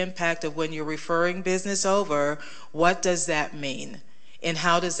understand the impact of when you're referring business over. What does that mean? And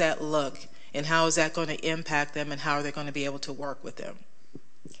how does that look? And how is that going to impact them? And how are they going to be able to work with them?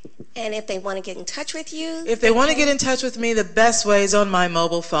 And if they want to get in touch with you? If they want to get in touch with me, the best way is on my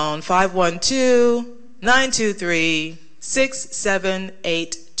mobile phone,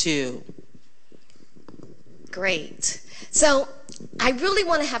 512-923-6782. Great. So I really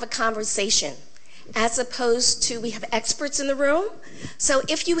want to have a conversation as opposed to, we have experts in the room. So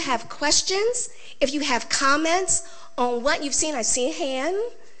if you have questions, if you have comments on what you've seen, I see a hand.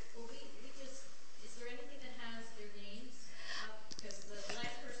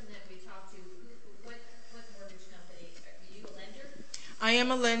 I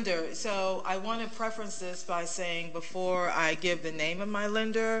am a lender, so I want to preference this by saying, before I give the name of my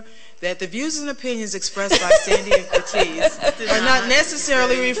lender, that the views and opinions expressed by Sandy and Baptiste are not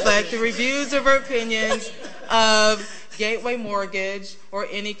necessarily reflect the reviews or opinions of Gateway Mortgage or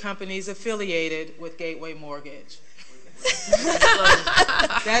any companies affiliated with Gateway Mortgage.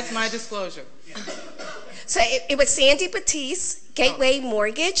 That's my disclosure. So it was Sandy Baptiste, Gateway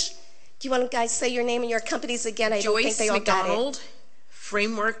Mortgage. Do you want to guys say your name and your companies again? I don't think they all got it.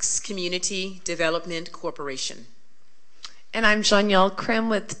 Frameworks Community Development Corporation. And I'm Janielle Krim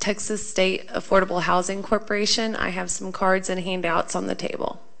with Texas State Affordable Housing Corporation. I have some cards and handouts on the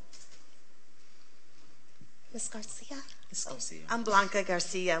table. Ms. Garcia? Ms. Garcia. I'm Blanca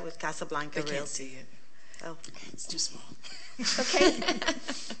Garcia with Casablanca Realty. Can't see it. Oh, it's too small. Okay.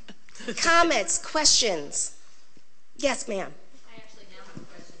 Comments, questions? Yes, ma'am.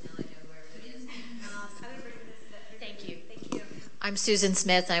 I'm Susan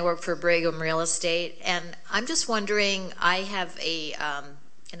Smith, and I work for Brigham Real Estate, and I'm just wondering, I have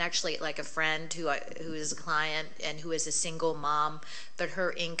and actually like a friend who is a client and who is a single mom, but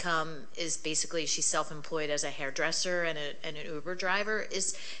her income is basically, she's self-employed as a hairdresser and an Uber driver.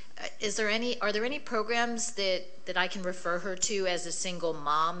 Are there any programs that I can refer her to as a single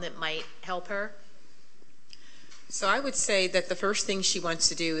mom that might help her? So I would say that the first thing she wants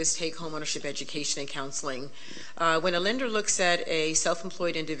to do is take homeownership education and counseling. When a lender looks at a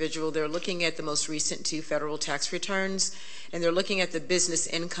self-employed individual, they're looking at the most recent 2 federal tax returns, and they're looking at the business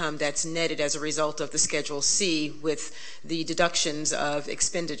income that's netted as a result of the Schedule C with the deductions of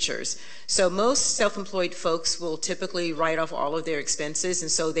expenditures. So most self-employed folks will typically write off all of their expenses,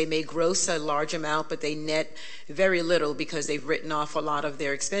 and so they may gross a large amount, but they net very little because they've written off a lot of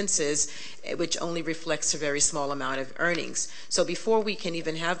their expenses, which only reflects a very small amount of earnings. So before we can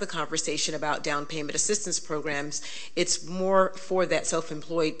even have the conversation about down payment assistance programs, it's more for that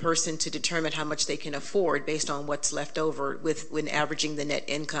self-employed person to determine how much they can afford based on what's left over when averaging the net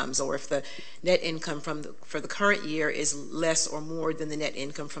incomes, or if the net income for the current year is less or more than the net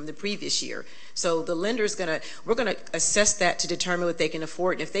income from the previous year. So the lender's we're gonna assess that to determine what they can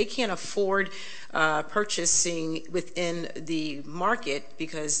afford. And if they can't afford purchasing within the market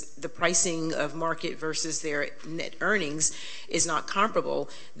because the pricing of market versus their net earnings is not comparable,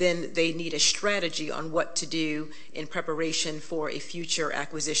 then they need a strategy on what to do in preparation for a future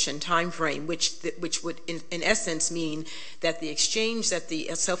acquisition time frame, which would in essence mean that the exchange that the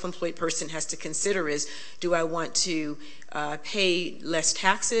self-employed person has to consider is, do I want to pay less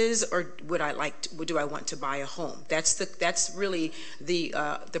taxes, or do I want to buy a home? That's really the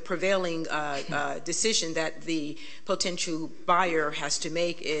prevailing decision that the potential buyer has to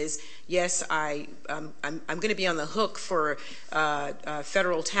make is, yes, I'm going to be on the hook for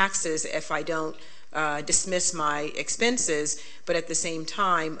federal taxes if I don't dismiss my expenses, but at the same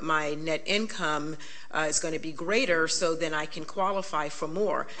time, my net income is going to be greater, so then I can qualify for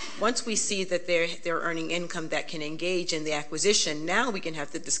more. Once we see that they're earning income that can engage in the acquisition, now we can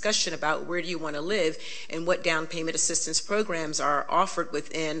have the discussion about where do you want to live and what down payment assistance programs are offered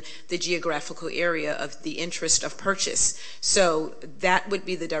within the geographical area of the interest of purchase. So that would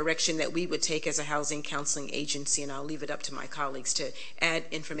be the direction that we would take as a housing counseling agency, and I'll leave it up to my colleagues to add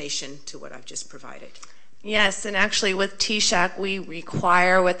information to what I've just provided. Yes, and actually with TSHAC, we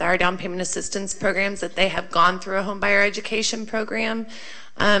require with our down payment assistance programs that they have gone through a home buyer education program.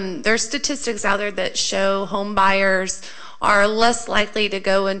 There's statistics out there that show home buyers are less likely to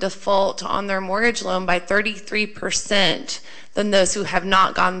go in default on their mortgage loan by 33% than those who have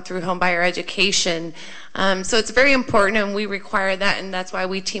not gone through home buyer education. So it's very important, and we require that, and that's why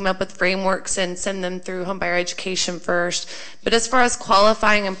we team up with frameworks and send them through home buyer education first. But as far as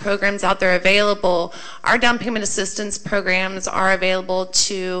qualifying and programs out there available, our down payment assistance programs are available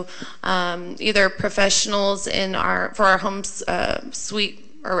to either professionals in for our home suite,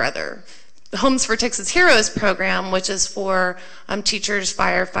 or rather, the Homes for Texas Heroes program, which is for teachers,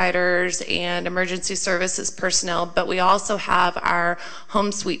 firefighters, and emergency services personnel. But we also have our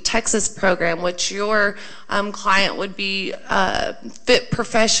Home Suite Texas program, which your client would be fit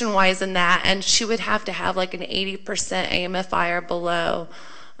profession-wise in that, and she would have to have like an 80% AMFI or below.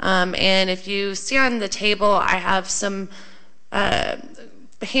 And if you see on the table, I have some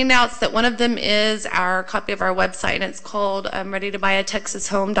handouts that one of them is our copy of our website, and it's called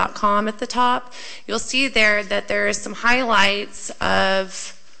readytobuyatexashome.com at the top. You'll see there that there is some highlights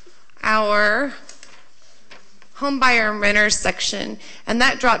of our home buyer and renters section, and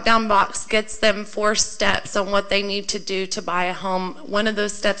that drop down box gets them 4 steps on what they need to do to buy a home. One of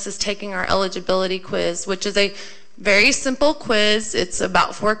those steps is taking our eligibility quiz, which is a very simple quiz. It's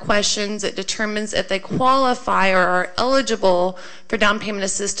about 4 questions. It determines if they qualify or are eligible for down payment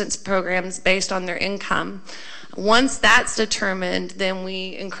assistance programs based on their income. Once that's determined, then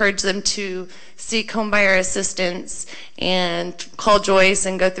we encourage them to seek home buyer assistance and call Joyce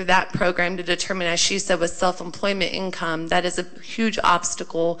and go through that program to determine, as she said, with self-employment income, that is a huge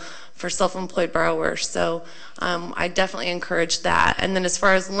obstacle for self-employed borrowers. So I definitely encourage that. And then as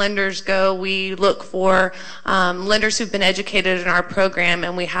far as lenders go, we look for lenders who've been educated in our program,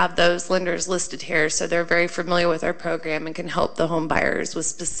 and we have those lenders listed here, so they're very familiar with our program and can help the home buyers with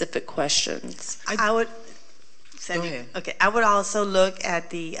specific questions. Go ahead. Okay, I would also look at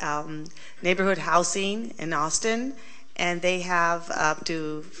the neighborhood housing in Austin, and they have up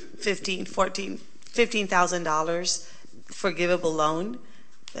to $15,000 forgivable loan.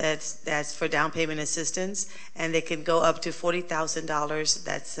 That's for down payment assistance, and they can go up to $40,000.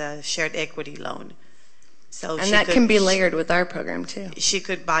 That's a shared equity loan. So and that can be layered with our program too. She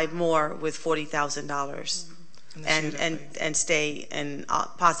could buy more with $40,000 and stay and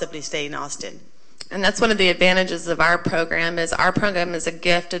possibly stay in Austin. And that's one of the advantages of our program is a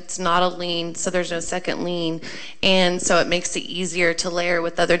gift. It's not a lien, so there's no second lien. And so it makes it easier to layer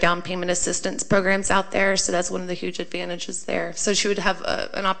with other down payment assistance programs out there. So that's one of the huge advantages there. So she would have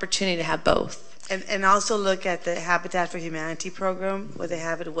an opportunity to have both. And also look at the Habitat for Humanity program, where they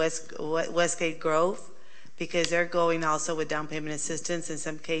have it at Westgate Grove, because they're going also with down payment assistance. In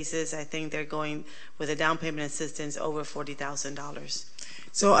some cases, I think they're going with a down payment assistance over $40,000.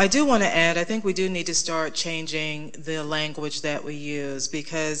 So I do want to add, I think we do need to start changing the language that we use,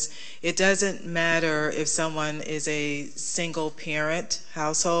 because it doesn't matter if someone is a single parent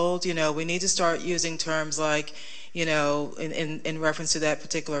household. You know, we need to start using terms like, you know, in reference to that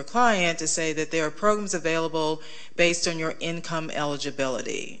particular client, to say that there are programs available based on your income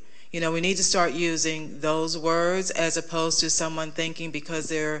eligibility. You know, we need to start using those words as opposed to someone thinking because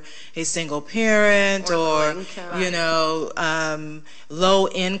they're a single parent or you know, low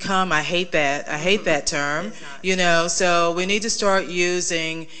income. I hate that. I hate that term. You know, so we need to start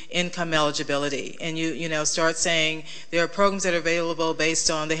using income eligibility, and you know, start saying there are programs that are available based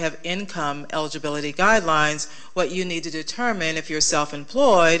on, they have income eligibility guidelines. What you need to determine if you're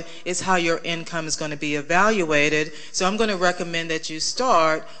self-employed is how your income is going to be evaluated. So I'm going to recommend that you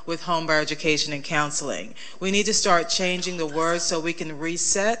start with home buyer education and counseling. We need to start changing the words so we can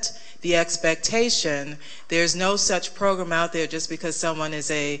reset the expectation. There's no such program out there just because someone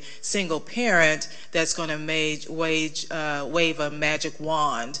is a single parent that's going to wave a magic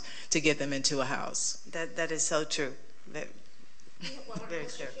wand to get them into a house. That is so true. Very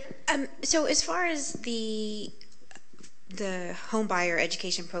true. So as far as the home buyer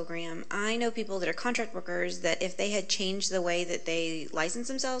education program, I know people that are contract workers that if they had changed the way that they license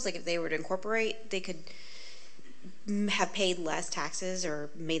themselves, like if they were to incorporate, they could have paid less taxes or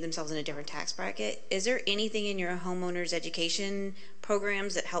made themselves in a different tax bracket. Is there anything in your homeowners education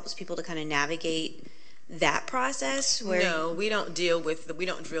programs that helps people to kind of navigate that process? Where No, we don't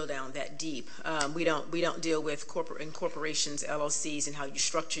drill down that deep. We don't deal with corporations, LLCs, and how you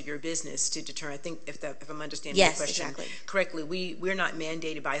structure your business to determine. I think if I'm understanding Yes, your question exactly. correctly, we're not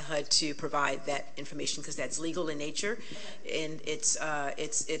mandated by HUD to provide that information because that's legal in nature, and it's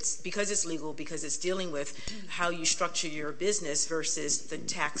because it's legal, because it's dealing with how you structure your business versus the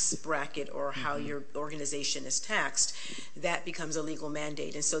tax bracket or how your organization is taxed. That becomes a legal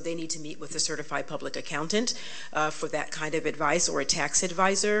mandate, and so they need to meet with a certified public accountant for that kind of advice, or a tax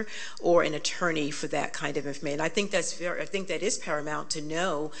advisor, or an attorney for that kind of information. I think that is paramount to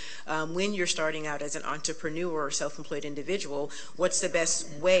know when you're starting out as an entrepreneur or self-employed individual, what's the best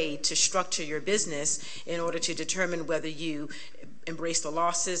way to structure your business in order to determine whether you embrace the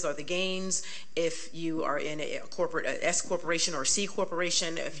losses or the gains, if you are in a corporate, a S corporation or C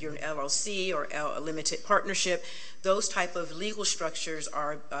corporation, if you're an LLC or a limited partnership. Those type of legal structures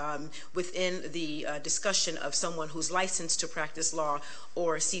are within the discussion of someone who's licensed to practice law,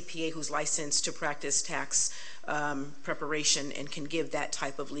 or a CPA who's licensed to practice tax preparation and can give that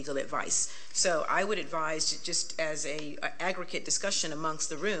type of legal advice. So I would advise, just as a aggregate discussion amongst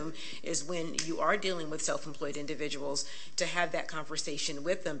the room, is when you are dealing with self-employed individuals, to have that conversation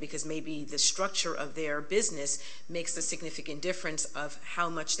with them, because maybe the structure of their business makes a significant difference of how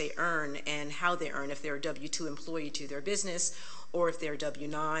much they earn and how they earn, if they're a W-2 employee to their business, or if they're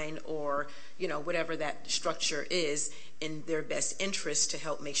W-9, or whatever that structure is, in their best interest to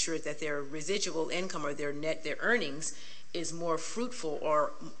help make sure that their residual income or their earnings is more fruitful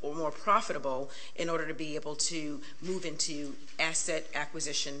or more profitable, in order to be able to move into asset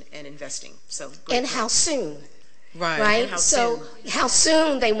acquisition and investing. So and how soon? Right. How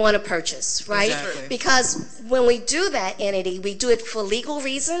soon they want to purchase, right? Exactly. Because when we do that entity, we do it for legal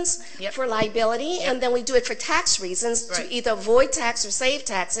reasons, for liability, and then we do it for tax reasons, to either avoid tax or save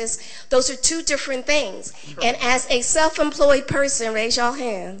taxes. Those are two different things. And as a self-employed person, raise your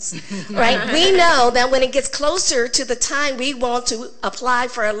hands, right? We know that when it gets closer to the time we want to apply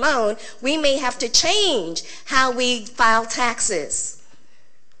for a loan, we may have to change how we file taxes.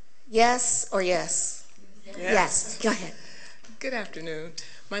 Yes or yes? Yes, go ahead. Good afternoon.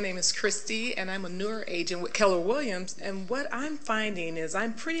 My name is Christy, and I'm a newer agent with Keller Williams. And what I'm finding is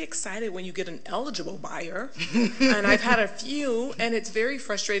I'm pretty excited when you get an eligible buyer. And I've had a few, and it's very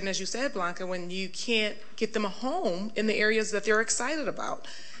frustrating, as you said, Blanca, when you can't get them a home in the areas that they're excited about.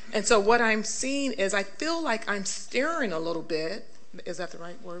 And so what I'm seeing is, I feel like I'm steering a little bit, is that the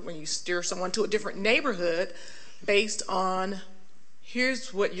right word, when you steer someone to a different neighborhood based on,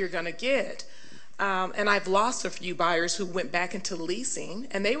 here's what you're going to get. And I've lost a few buyers who went back into leasing,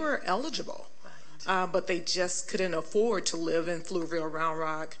 and they were eligible, but they just couldn't afford to live in Pflugerville, Round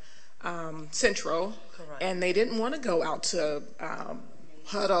Rock, Central, and they didn't want to go out to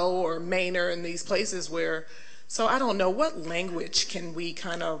Hutto or Manor and these places where. So I don't know, what language can we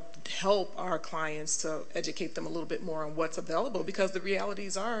kind of help our clients to educate them a little bit more on what's available, because the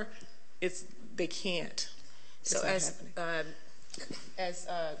realities are, they can't. So as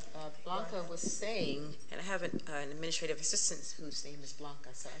Blanca was saying, and I have an administrative assistant whose name is Blanca,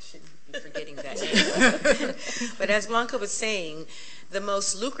 so I shouldn't be forgetting that name. But as Blanca was saying, the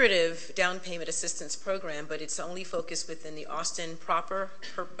most lucrative down payment assistance program, but it's only focused within the Austin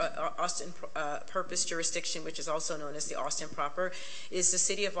Purpose jurisdiction, which is also known as the Austin Proper, is the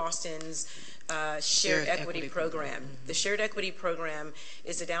City of Austin's Shared Equity Program. The Shared Equity Program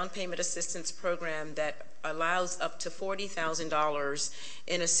is a down payment assistance program that allows up to $40,000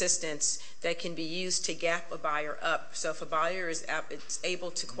 in assistance that can be used to gap a buyer up. So if a buyer is able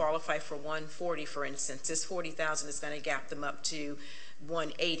to qualify for $140,000, for instance, this $40,000 is going to gap them up to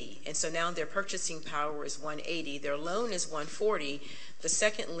 $180,000, and so now their purchasing power is $180,000. Their loan is $140,000. The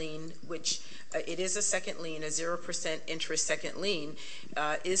second lien, which it is a second lien, a 0% interest second lien,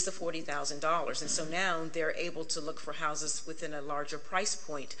 is the $40,000, and so now they're able to look for houses within a larger price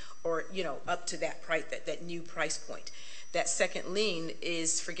point, or up to that price, that new price point. That second lien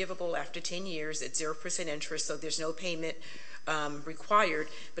is forgivable after 10 years at 0% interest, so there's no payment required,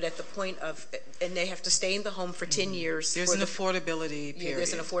 but at the point of, and they have to stay in the home for 10 years. There's an affordability period. Yeah,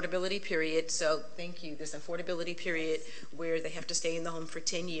 there's an affordability period, so thank you. There's an affordability period where they have to stay in the home for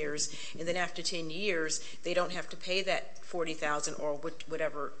 10 years, and then after 10 years, they don't have to pay that $40,000 or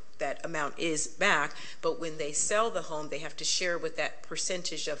whatever that amount is back, but when they sell the home, they have to share with that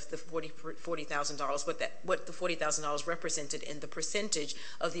percentage of the $40,000, what the $40,000 represented in the percentage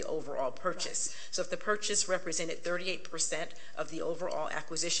of the overall purchase. Right. So if the purchase represented 38% of the overall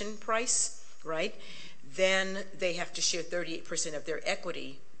acquisition price, right, then they have to share 38% of their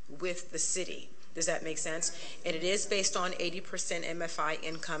equity with the city. Does that make sense? And it is based on 80% MFI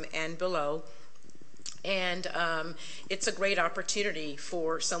income and below. And it's a great opportunity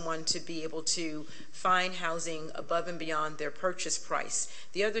for someone to be able to find housing above and beyond their purchase price.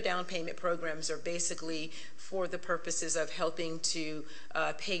 The other down payment programs are basically for the purposes of helping to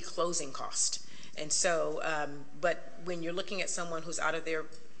pay closing cost. And so, but when you're looking at someone who's out of their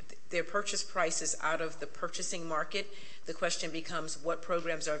purchase price is out of the purchasing market, the question becomes what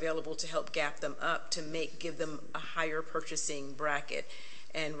programs are available to help gap them up to give them a higher purchasing bracket.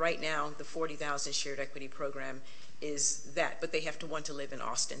 And right now, the 40,000 shared equity program is that, but they have to want to live in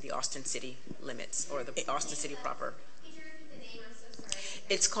Austin, the Austin city limits, or the Austin city proper.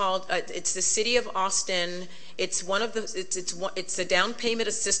 It's called, it's the City of Austin. It's one of the, it's a down payment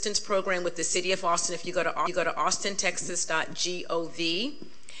assistance program with the City of Austin. If you go to austintexas.gov,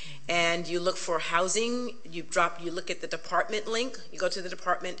 and you look for housing, you look at the department link, you go to the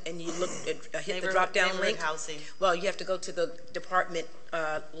department and you hit the drop down link. Housing. Well, you have to go to the department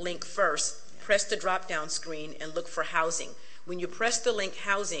link first, press the drop down screen and look for housing. When you press the link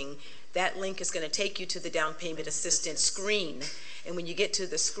housing, that link is going to take you to the down payment assistance screen. And when you get to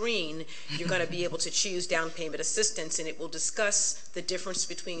the screen, you're going to be able to choose down payment assistance, and it will discuss the difference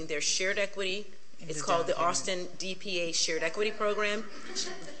between their shared equity, it's called the Austin DPA Shared Equity Program,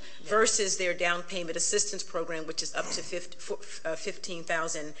 versus their down payment assistance program, which is up to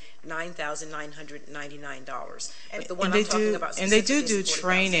 $9,999. But the one I'm talking about and they do specifically is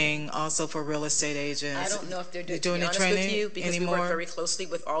training also for real estate agents. I don't know if they're doing any training with you, because anymore. we work very closely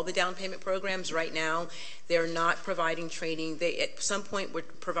with all the down payment programs. Right now, they're not providing training. They at some point were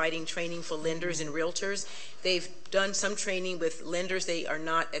providing training for lenders and realtors. They've done some training with lenders. They are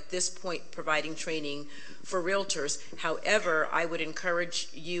not at this point providing training for realtors. However, I would encourage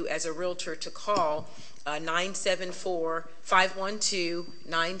you as a realtor to call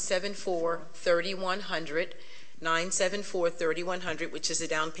 512-974-3100, 974-3100, which is a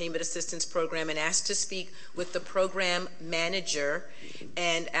down payment assistance program, and ask to speak with the program manager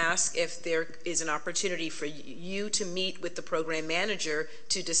and ask if there is an opportunity for you to meet with the program manager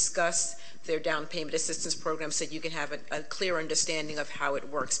to discuss their down payment assistance program so you can have a clear understanding of how it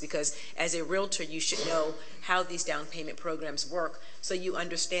works. Because as a realtor, you should know how these down payment programs work so you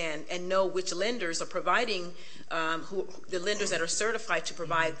understand and know which lenders are providing, the lenders that are certified to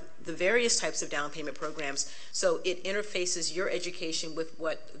provide the various types of down payment programs. So it interfaces your education with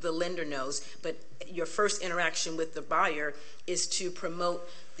what the lender knows, but your first interaction with the buyer is to promote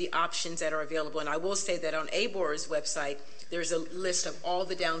the options that are available. And I will say that on ABoR's website, there's a list of all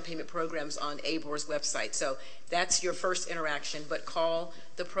the down payment programs on ABoR's website. So that's your first interaction, but call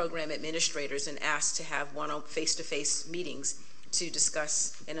the program administrators and ask to have face-to-face meetings to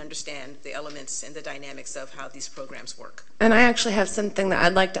discuss and understand the elements and the dynamics of how these programs work. And I actually have something that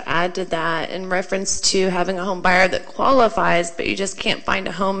I'd like to add to that in reference to having a home buyer that qualifies, but you just can't find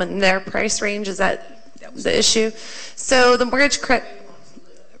a home in their price range. Is that the issue? So the mortgage credit,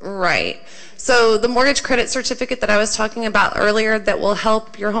 right. So the mortgage credit certificate that I was talking about earlier that will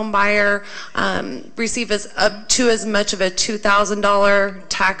help your home buyer receive up to as much of a $2,000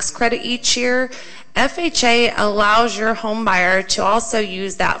 tax credit each year, FHA allows your home buyer to also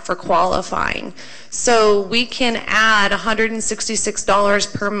use that for qualifying. So we can add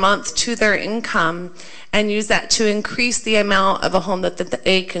 $166 per month to their income and use that to increase the amount of a home that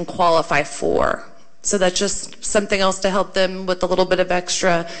they can qualify for. So that's just something else to help them with a little bit of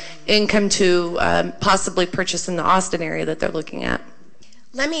extra income to possibly purchase in the Austin area that they're looking at.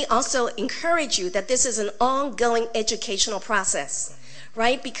 Let me also encourage you that this is an ongoing educational process,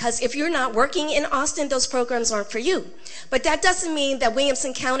 right? Because if you're not working in Austin, those programs aren't for you. But that doesn't mean that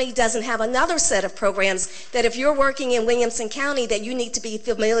Williamson County doesn't have another set of programs that if you're working in Williamson County that you need to be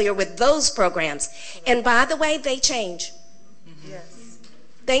familiar with those programs. And by the way, they change.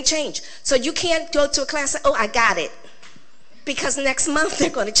 They change. So you can't go to a class and, oh, I got it. Because next month they're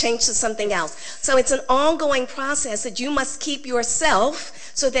going to change to something else. So it's an ongoing process that you must keep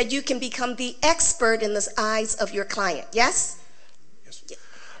yourself so that you can become the expert in the eyes of your client. Yes?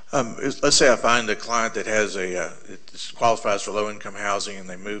 Let's say I find a client that has qualifies for low-income housing and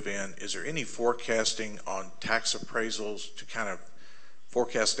they move in. Is there any forecasting on tax appraisals to kind of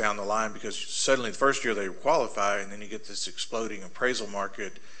forecast down the line? Because suddenly the first year they qualify and then you get this exploding appraisal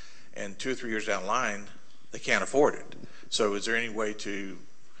market, and 2 or 3 years down the line they can't afford it. So is there any way to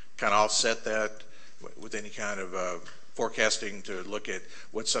kind of offset that with any kind of forecasting to look at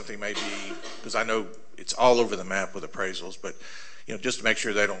what something may be? Because I know it's all over the map with appraisals, but just to make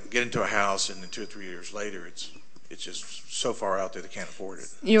sure they don't get into a house and then 2 or 3 years later it's just so far out there they can't afford it.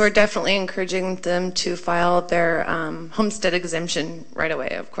 You are definitely encouraging them to file their homestead exemption right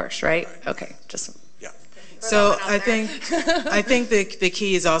away, of course, right? Okay, just. Yeah. So I think the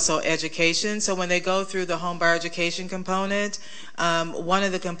key is also education. So when they go through the home buyer education component, one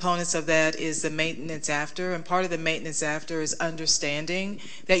of the components of that is the maintenance after, and part of the maintenance after is understanding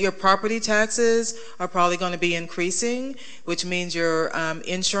that your property taxes are probably going to be increasing, which means your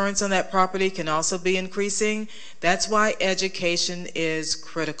insurance on that property can also be increasing. That's why education is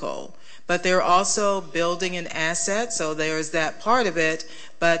critical. But they're also building an asset, so there's that part of it,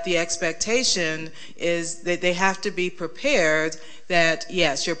 but the expectation is that they have to be prepared that,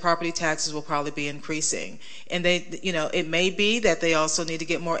 yes, your property taxes will probably be increasing. And they, you know, it may be that they also need to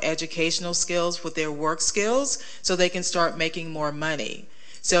get more educational skills with their work skills so they can start making more money.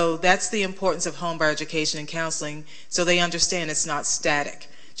 So that's the importance of home buyer education and counseling, so they understand it's not static.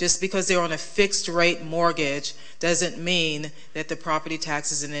 Just because they're on a fixed rate mortgage doesn't mean that the property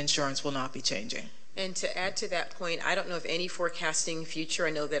taxes and insurance will not be changing. And to add to that point, I don't know of any forecasting future. I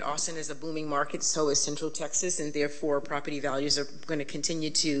know that Austin is a booming market, so is Central Texas, and therefore property values are going to continue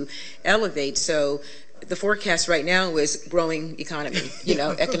to elevate. So the forecast right now is growing economy, you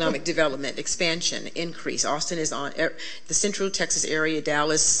know, economic development, expansion, increase. Austin is on the Central Texas area,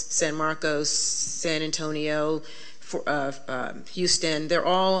 Dallas, San Marcos, San Antonio, Houston, they're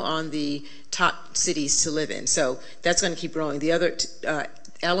all on the top cities to live in. So that's going to keep growing. The other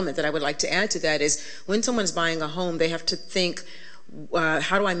element that I would like to add to that is when someone's buying a home, they have to think,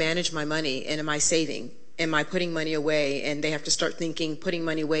 how do I manage my money, and am I saving? Am I putting money away? And they have to start thinking, putting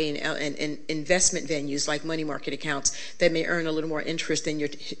money away in investment venues like money market accounts that may earn a little more interest than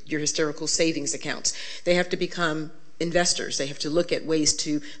your historical savings accounts. They have to become investors. They have to look at ways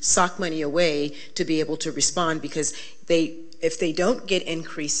to sock money away to be able to respond, because if they don't get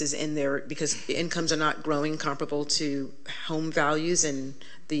increases in because incomes are not growing comparable to home values and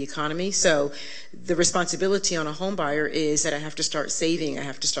the economy. So the responsibility on a home buyer is that I have to start saving, I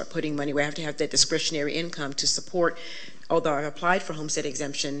have to start putting money away, I have to have that discretionary income to support. Although I've applied for homestead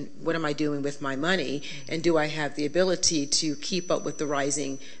exemption, what am I doing with my money? And do I have the ability to keep up with the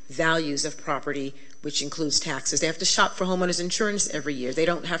rising values of property, which includes taxes? They have to shop for homeowners insurance every year. They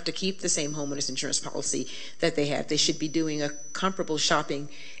don't have to keep the same homeowners insurance policy that they have. They should be doing a comparable shopping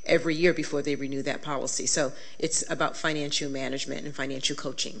every year before they renew that policy. So it's about financial management and financial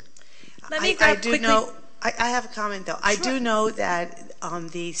coaching. I have a comment though. Sure. I do know that on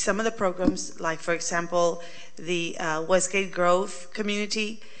some of the programs, like for example, the Westgate Grove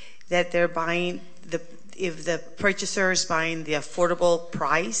community, that they're buying if the purchaser is buying the affordable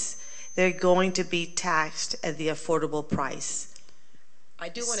price, they're going to be taxed at the affordable price. I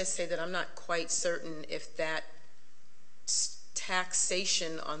do want to say that I'm not quite certain if that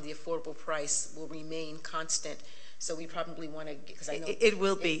taxation on the affordable price will remain constant. So we probably want to, because I know it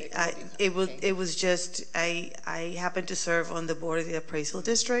will be. It was just I happened to serve on the board of the appraisal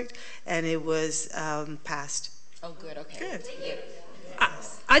district, and it was passed. Oh, good. Okay. Good. Yeah.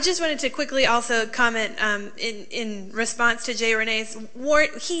 I just wanted to quickly also comment in response to Jay Renee's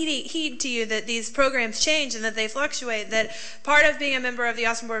heed to you that these programs change and that they fluctuate, that part of being a member of the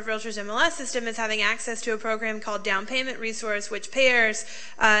Austin Board of Realtors MLS system is having access to a program called Down Payment Resource, which pairs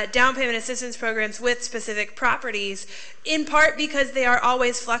down payment assistance programs with specific properties, in part because they are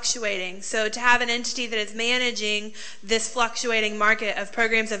always fluctuating. So to have an entity that is managing this fluctuating market of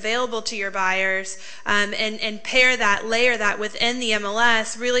programs available to your buyers and pair that, layer that within the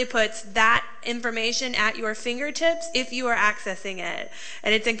MLS really puts that information at your fingertips if you are accessing it.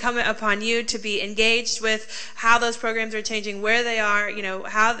 And it's incumbent upon you to be engaged with how those programs are changing, where they are, you know,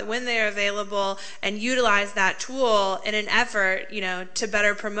 when they are available, and utilize that tool in an effort, you know, to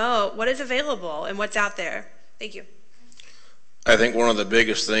better promote what is available and what's out there. Thank you. I think one of the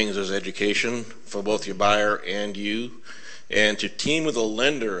biggest things is education for both your buyer and you, and to team with a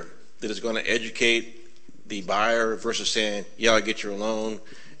lender that is going to educate the buyer versus saying, yeah, I'll get your loan,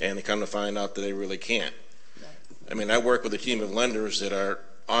 and they come to find out that they really can't. I mean, I work with a team of lenders that are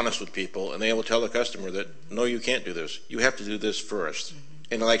honest with people, and they will tell the customer that, no, you can't do this. You have to do this first.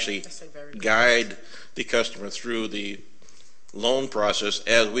 And they'll actually guide the customer through the loan process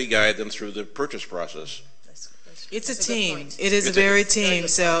as we guide them through the purchase process. It's a team. It is a very team.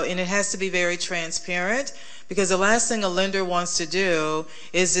 So, and it has to be very transparent, because the last thing a lender wants to do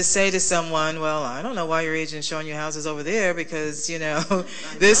is to say to someone, well, I don't know why your agent's showing you houses over there, because, you know,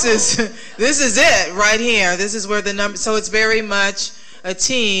 this is it right here. This is where the number. So it's very much a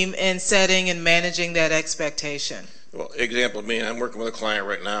team in setting and managing that expectation. Well, example of me, I'm working with a client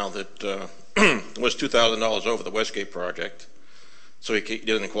right now that was $2,000 over the Westgate project, so he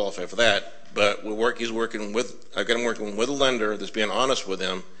doesn't qualify for that. But he's working with, I've got him working with a lender that's being honest with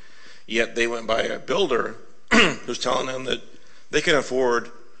him, yet they went by a builder who's telling them that they can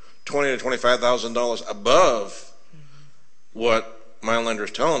afford $20,000 to $25,000 above what my lender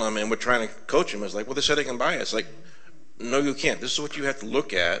is telling them, and we're trying to coach them. It's like, well, they said they can buy it. It's like, no, you can't. This is what you have to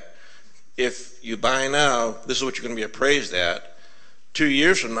look at. If you buy now, this is what you're going to be appraised at. 2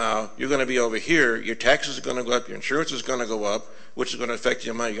 years from now, you're going to be over here. Your taxes are going to go up. Your insurance is going to go up, which is going to affect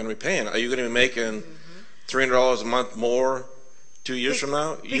the amount you're going to be paying. Are you going to be making $300 a month more 2 years from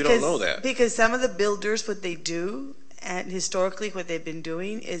now? You don't know that. Because some of the builders, what they do, and historically what they've been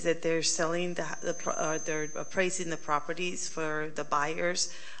doing is that they're selling they're appraising the properties for the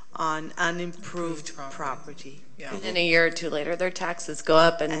buyers on unimproved property. Yeah. And then a year or two later, their taxes go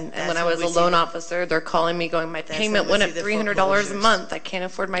up. And when I was a loan officer, they're calling me going, my payment went up $300 a month. I can't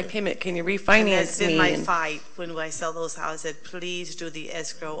afford my payment. Can you refinance and that's me? been my fight when I sell those houses. I said, please do the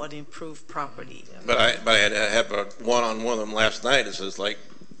escrow on improved property. But I had to have a one-on-one with them last night. It says, like,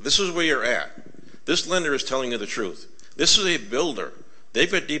 this is where you're at. This lender is telling you the truth. This is a builder.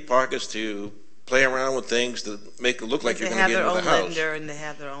 They've got deep pockets to play around with things to make it look like you're going to get into the house. They have their own lender and they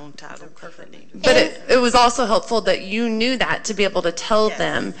have their own title company. But it was also helpful that you knew that to be able to tell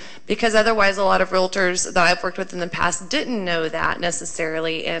them, because otherwise a lot of realtors that I've worked with in the past didn't know that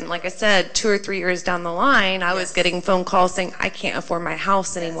necessarily. And like I said, 2 or 3 years down the line, I was getting phone calls saying, I can't afford my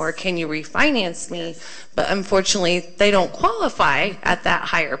house anymore. Can you refinance me? But unfortunately, they don't qualify at that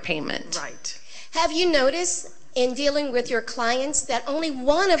higher payment. Right. Have you noticed in dealing with your clients that only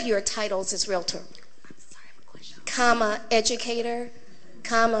one of your titles is realtor, comma, educator,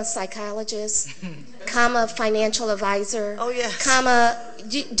 comma, psychologist, comma, financial advisor, comma,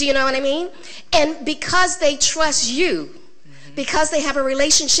 do you know what I mean? And because they trust you, because they have a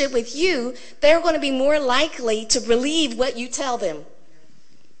relationship with you, they're going to be more likely to believe what you tell them.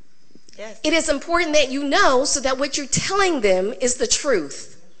 Yes. It is important that you know so that what you're telling them is the truth.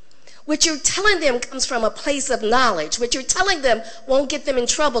 What you're telling them comes from a place of knowledge. What you're telling them won't get them in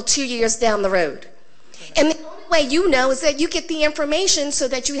trouble 2 years down the road. And the only way you know is that you get the information so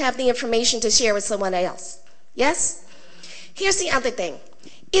that you have the information to share with someone else. Yes? Here's the other thing.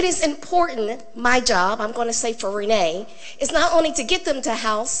 It is important, my job, I'm going to say for Renee, is not only to get them to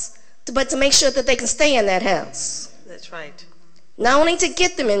house, but to make sure that they can stay in that house. That's right. Not only to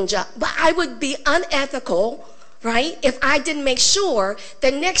get them in job, but I would be unethical, right, if I didn't make sure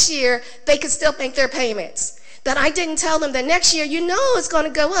that next year they could still make their payments. That I didn't tell them that next year, you know it's going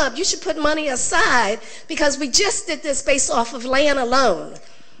to go up. You should put money aside because we just did this based off of land alone.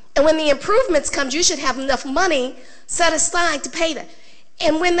 And when the improvements come, you should have enough money set aside to pay that.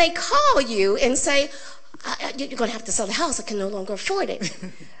 And when they call you and say, you're going to have to sell the house, I can no longer afford it.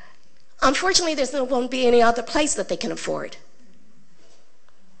 Unfortunately, there's not going to be any other place that they can afford.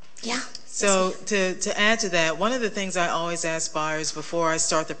 Yeah. So to add to that, one of the things I always ask buyers before I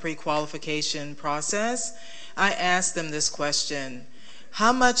start the pre-qualification process, I ask them this question: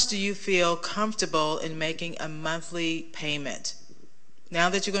 how much do you feel comfortable in making a monthly payment? Now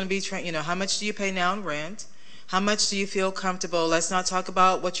that you're going to be trained, how much do you pay now in rent? How much do you feel comfortable? Let's not talk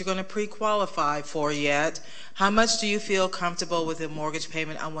about what you're going to pre-qualify for yet. How much do you feel comfortable with a mortgage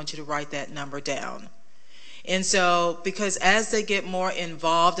payment? I want you to write that number down. And so, because as they get more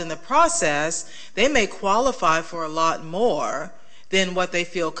involved in the process, they may qualify for a lot more than what they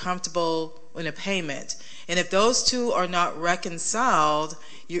feel comfortable in a payment. And if those two are not reconciled,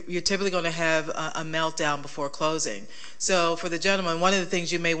 you're typically going to have a meltdown before closing. So for the gentleman, one of the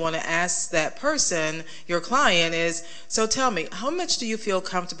things you may want to ask that person, your client, is, so tell me, how much do you feel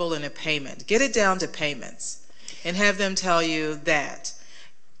comfortable in a payment? Get it down to payments and have them tell you that.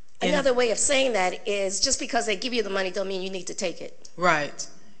 Another way of saying that is just because they give you the money don't mean you need to take it. Right.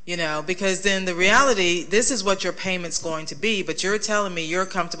 Because then the reality, this is what your payment's going to be, but you're telling me you're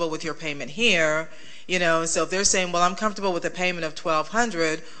comfortable with your payment here, so if they're saying, well, I'm comfortable with a payment of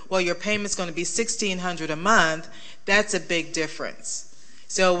 $1,200, well, your payment's going to be $1,600 a month, that's a big difference.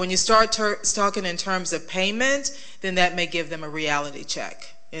 So when you start talking in terms of payment, then that may give them a reality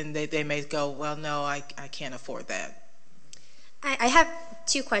check, and they may go, well, no, I can't afford that. I have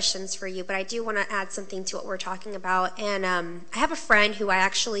 2 questions for you, but I do want to add something to what we're talking about. And I have a friend who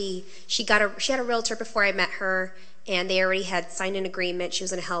she had a realtor before I met her, and they already had signed an agreement. She was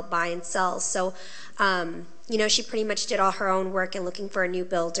going to help buy and sell. So, she pretty much did all her own work in looking for a new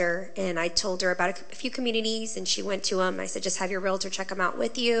builder. And I told her about a few communities, and she went to them. I said, just have your realtor check them out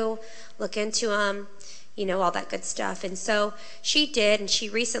with you, look into them, all that good stuff. And so she did, and she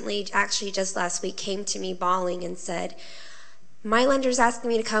recently, actually just last week, came to me bawling and said, my lender's asking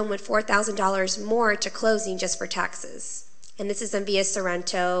me to come with $4,000 more to closing just for taxes. And this is in Via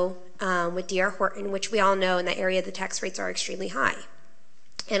Sorrento with D.R. Horton, which we all know in that area the tax rates are extremely high.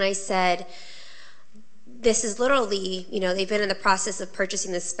 And I said, this is literally, they've been in the process of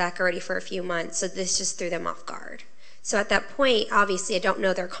purchasing this spec already for a few months, so this just threw them off guard. So at that point, obviously, I don't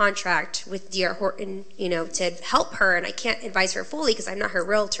know their contract with D.R. Horton, to help her, and I can't advise her fully because I'm not her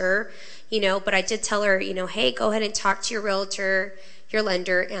realtor, but I did tell her, hey, go ahead and talk to your realtor, your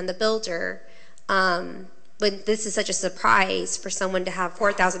lender, and the builder. But this is such a surprise for someone to have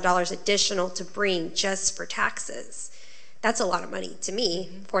 $4,000 additional to bring just for taxes. That's a lot of money to me,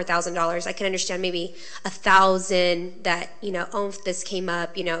 $4,000. I can understand maybe $1,000 that, oh, if this came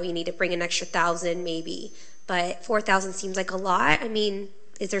up, you need to bring an extra $1,000 maybe. But $4,000 seems like a lot. I mean,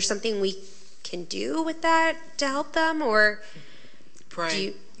 is there something we can do with that to help them, or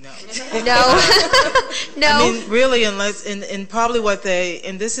pray? No. No. I mean, really, unless and probably what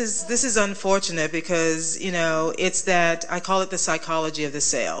and this is unfortunate because it's that I call it the psychology of the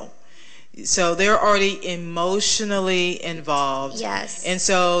sale. So they're already emotionally involved. Yes. And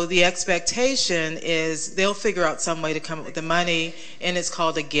so the expectation is they'll figure out some way to come up with the money, and it's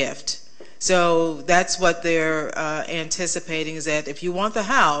called a gift. So that's what they're anticipating, is that if you want the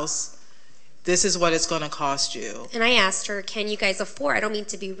house, this is what it's going to cost you. And I asked her, can you guys afford, I don't mean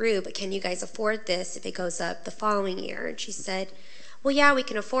to be rude, but can you guys afford this if it goes up the following year? And she said, well, yeah, we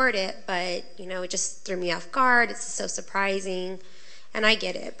can afford it, but, it just threw me off guard. It's so surprising. And I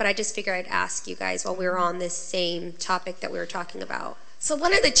get it, but I just figured I'd ask you guys while we were on this same topic that we were talking about. So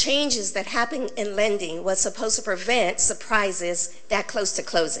one of the changes that happened in lending was supposed to prevent surprises that close to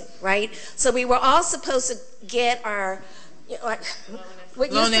closing, right? So we were all supposed to get our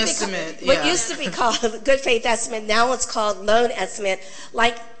what used to be called good faith estimate. Now it's called loan estimate,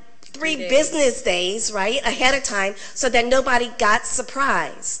 like 3 business days, right, ahead of time, so that nobody got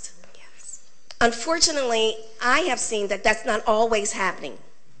surprised. Yes. Unfortunately, I have seen that that's not always happening.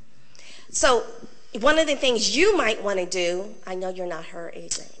 So one of the things you might want to do, I know you're not her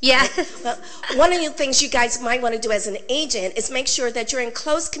agent. Yeah. But one of the things you guys might want to do as an agent is make sure that you're in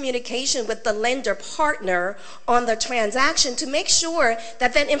close communication with the lender partner on the transaction to make sure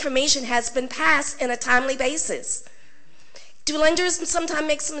that that information has been passed in a timely basis. Do lenders sometimes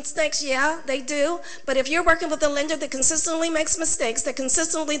make some mistakes? Yeah, they do. But if you're working with a lender that consistently makes mistakes, that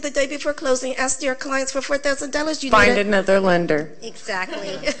consistently the day before closing asks your clients for $4,000, you find another lender.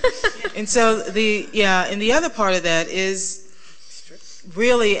 Exactly. And so and the other part of that is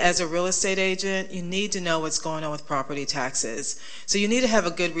really, as a real estate agent, you need to know what's going on with property taxes. So you need to have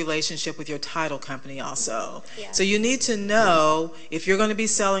a good relationship with your title company also. Yeah. So you need to know if you're going to be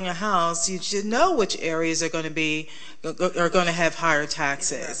selling a house, you should know which areas are going to have higher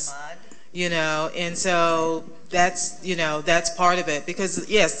taxes. And so that's part of it, because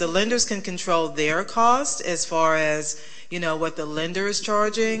yes, the lenders can control their cost as far as what the lender is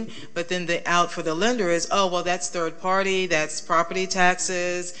charging, but then the out for the lender is, oh, well, that's third party, that's property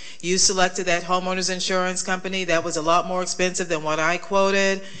taxes. You selected that homeowner's insurance company. That was a lot more expensive than what I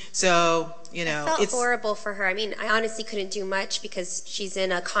quoted. So, I felt horrible for her. I mean, I honestly couldn't do much because she's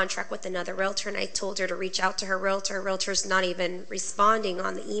in a contract with another realtor, and I told her to reach out to her realtor. Her realtor's not even responding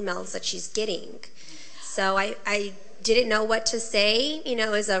on the emails that she's getting. So I didn't know what to say,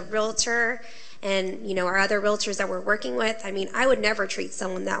 as a realtor. And, our other realtors that we're working with, I mean, I would never treat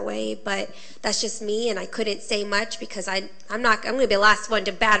someone that way, but that's just me, and I couldn't say much because I'm going to be the last one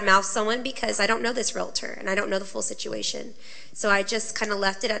to badmouth someone because I don't know this realtor and I don't know the full situation. So I just kind of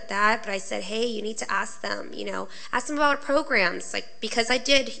left it at that, but I said, hey, you need to ask them, ask them about programs, because I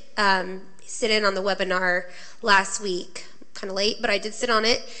did sit in on the webinar last week, kind of late, but I did sit on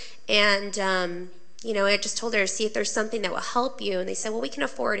it, and, I just told her, see if there's something that will help you, and they said, well, we can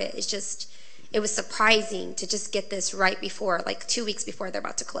afford it. It was surprising to just get this right before, 2 weeks before they're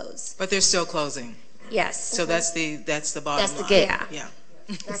about to close. But they're still closing. Yes. So that's the bottom line. Good. Yeah.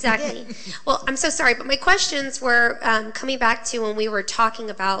 Exactly. Well, I'm so sorry, but my questions were coming back to when we were talking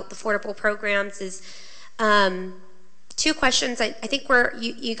about the affordable programs is 2 questions. I think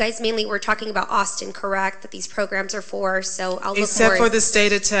you guys mainly were talking about Austin, correct? That these programs are for. So I'll look Except for the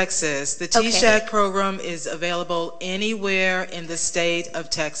state of Texas, the TSHAC program is available anywhere in the state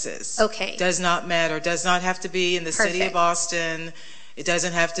of Texas. Okay. Does not matter. Does not have to be in the city of Austin. It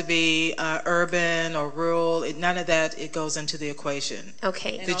doesn't have to be urban or rural. None of that. It goes into the equation.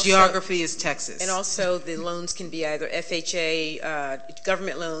 Okay. The geography is Texas. And also the loans can be either FHA,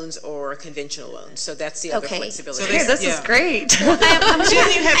 government loans, or conventional loans. So that's the other flexibility. So this is great. She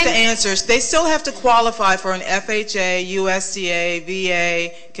doesn't even have to answer. They still have to qualify for an FHA, USDA,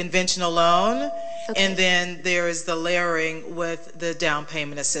 VA conventional loan. Okay. And then there is the layering with the down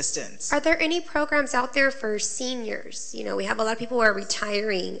payment assistance. Are there any programs out there for seniors? We have a lot of people who are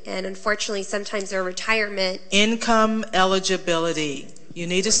retiring, and unfortunately sometimes their retirement... Income eligibility. You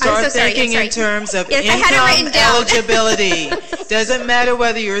need to start thinking in terms of Yes, I had it written income down. eligibility. Doesn't matter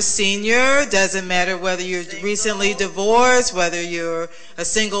whether you're a senior, doesn't matter whether you're recently divorced, whether you're a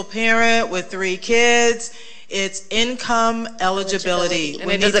single parent with 3 kids. It's income eligibility.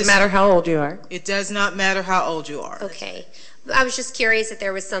 And it doesn't matter how old you are. It does not matter how old you are. Okay. I was just curious if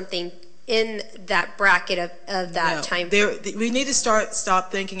there was something in that bracket of that time frame. We need to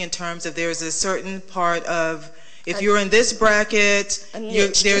stop thinking in terms of there's a certain part of, if you're in this bracket,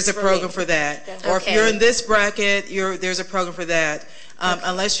 there's a program for that. Or if you're in this bracket, there's a program for that.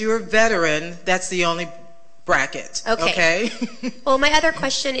 Unless you're a veteran, that's the only bracket. Okay. Well, my other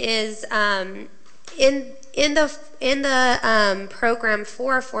question is, in the program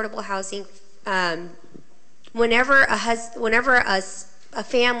for affordable housing, whenever a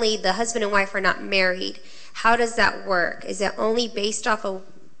family, the husband and wife are not married, how does that work? Is it only based off of,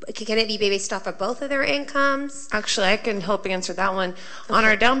 can it be based off of both of their incomes? Actually, I can help answer that one. Okay. On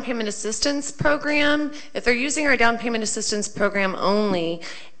our down payment assistance program, if they're using our down payment assistance program only,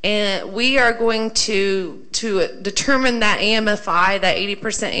 and we are going to determine that AMFI, that 80%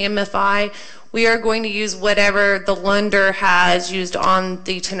 AMFI, we are going to use whatever the lender has used on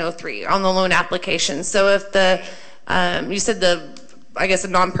the 1003, on the loan application. So if the, you said I guess a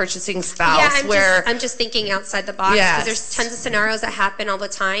non-purchasing spouse, I'm just thinking outside the box, because there's tons of scenarios that happen all the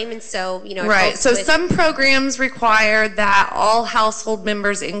time, and so right. So some programs require that all household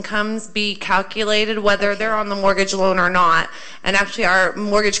members' incomes be calculated, whether they're on the mortgage loan or not. And actually, our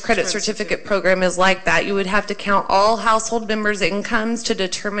mortgage credit certificate program is like that. You would have to count all household members' incomes to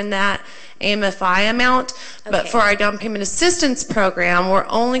determine that AMFI amount. But for our down payment assistance program, we're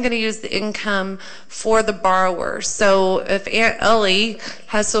only going to use the income for the borrower. So if Aunt Ellie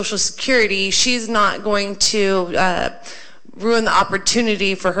has Social Security, she's not going to ruin the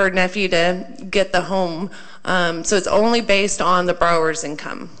opportunity for her nephew to get the home. So it's only based on the borrower's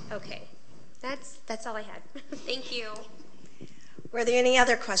income. Okay, that's all I had. Thank you. Were there any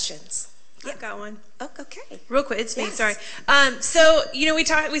other questions? I've got one. Oh, okay. Real quick, it's me, sorry. So,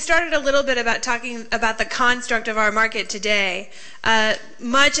 we started a little bit about talking about the construct of our market today,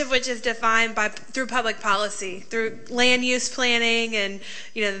 much of which is defined through public policy, through land use planning and,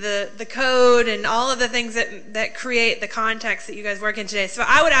 the code and all of the things that create the context that you guys work in today. So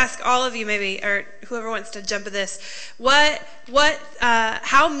I would ask all of you maybe, or whoever wants to jump at this,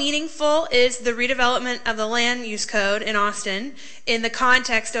 how meaningful is the redevelopment of the land use code in Austin in the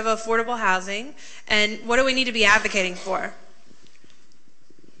context of affordable housing, and what do we need to be advocating for?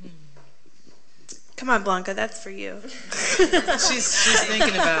 Come on, Blanca, that's for you. she's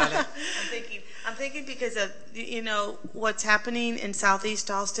thinking about it. I'm thinking because of what's happening in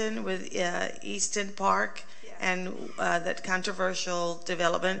Southeast Austin with Easton Park and that controversial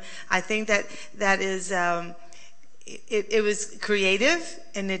development. I think that is it was creative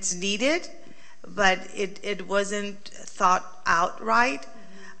and it's needed, but it wasn't thought out right.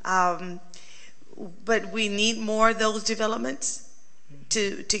 But we need more of those developments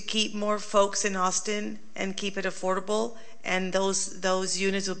to keep more folks in Austin and keep it affordable, and those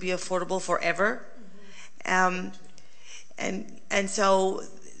units will be affordable forever. And so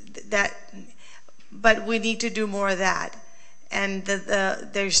that, but we need to do more of that. And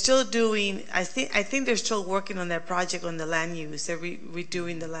they're still doing, I think they're still working on that project on the land use. They're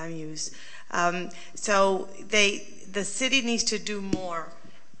redoing the land use. So the city needs to do more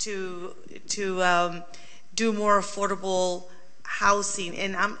to do more affordable housing.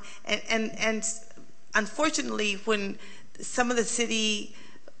 And unfortunately, when some of the city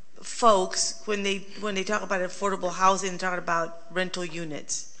folks, when they talk about affordable housing, talk about rental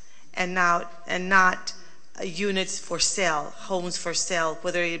units and not units for sale, homes for sale,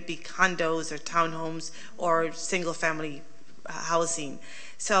 whether it be condos or townhomes or single family housing.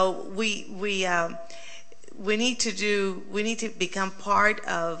 So we need to become part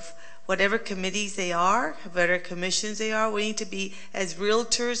of whatever committees they are, whatever commissions they are. We need to be, as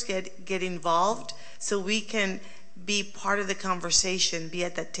realtors, get involved so we can be part of the conversation, be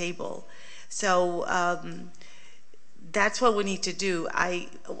at that table. So that's what we need to do. I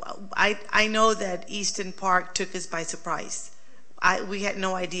know that Easton Park took us by surprise. We had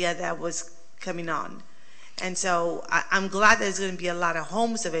no idea that was coming on. And so I'm glad there's going to be a lot of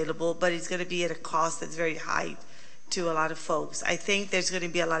homes available, but it's going to be at a cost that's very high to a lot of folks. I think there's going to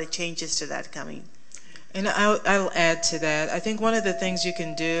be a lot of changes to that coming. And I'll add to that. I think one of the things you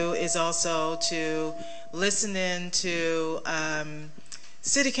can do is also to listen in to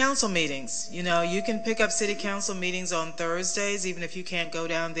city council meetings. You can pick up city council meetings on Thursdays, even if you can't go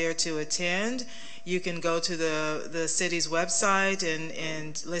down there to attend. You can go to the city's website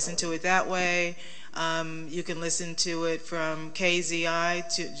and listen to it that way. You can listen to it from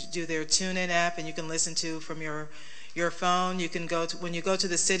KZI to do their TuneIn app, and you can listen to from your phone. You can go to, when you go to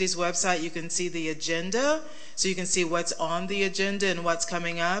the city's website, you can see the agenda, so you can see what's on the agenda and what's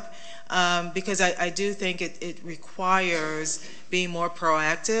coming up. Because I do think it requires being more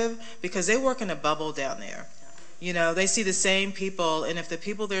proactive, because they work in a bubble down there. You know, they see the same people, and if the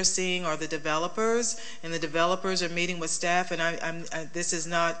people they're seeing are the developers, and the developers are meeting with staff, and this is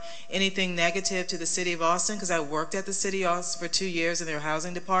not anything negative to the City of Austin, because I worked at the City of Austin for 2 years in their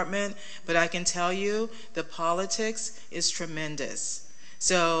housing department, but I can tell you the politics is tremendous.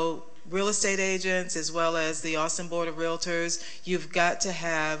 So real estate agents, as well as the Austin Board of Realtors, you've got to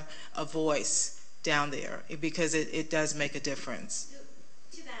have a voice down there, because it does make a difference.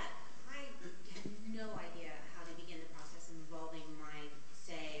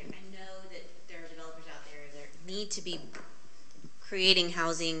 Need to be creating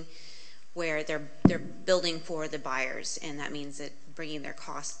housing where they're building for the buyers, and that means that bringing their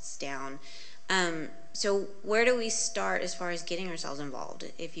costs down. So where do we start as far as getting ourselves involved?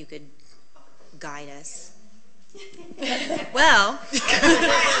 If you could guide us. Well,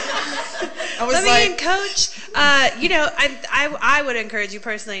 Coach, you know, I would encourage you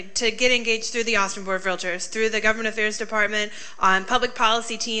personally to get engaged through the Austin Board of Realtors, through the Government Affairs Department, on public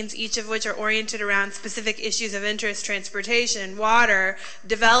policy teams, each of which are oriented around specific issues of interest: transportation, water,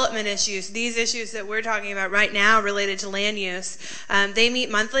 development issues, these issues that we're talking about right now related to land use. They meet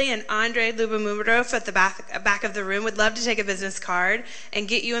monthly, and Andre Lubomurov at the back of the room would love to take a business card and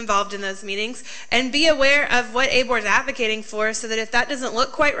get you involved in those meetings, and be aware of what ABoR is advocating for, so that if that doesn't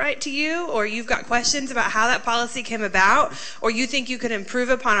look quite right to you, or you've got questions about how that policy came about, or you think you could improve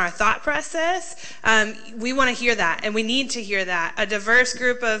upon our thought process, we want to hear that, and we need to hear that. A diverse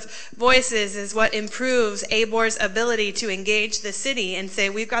group of voices is what improves ABoR's ability to engage the city and say,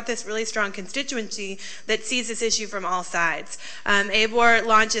 we've got this really strong constituency that sees this issue from all sides. ABoR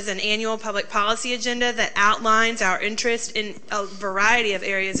launches an annual public policy agenda that outlines our interest in a variety of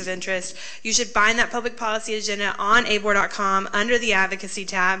areas of interest. You should find that public policy agenda on ABoR.com under the Advocacy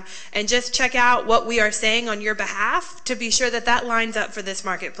tab, and just check out what we are saying on your behalf to be sure that that lines up for this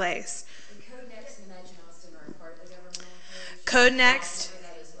marketplace. Code Next and Imagine Austin are part of the government. Code Next.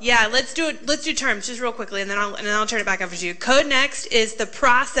 Yeah, let's do terms just real quickly, and then I'll turn it back over to you. Code Next is the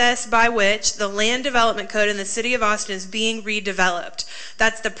process by which the land development code in the City of Austin is being redeveloped.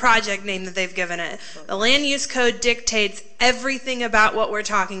 That's the project name that they've given it. The land use code dictates everything about what we're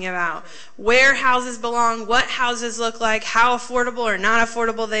talking about: where houses belong, what houses look like, how affordable or not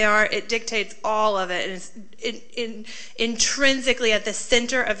affordable they are. It dictates all of it, and it's intrinsically at the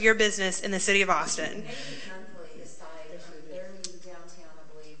center of your business in the City of Austin.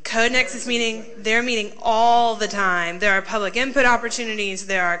 Code Next is meeting, they're meeting all the time. There are public input opportunities,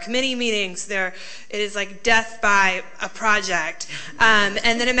 there are committee meetings, it is like death by a project. And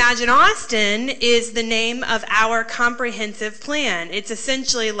then Imagine Austin is the name of our comprehensive plan. It's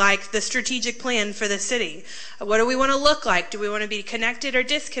essentially like the strategic plan for the city. What do we want to look like? Do we want to be connected or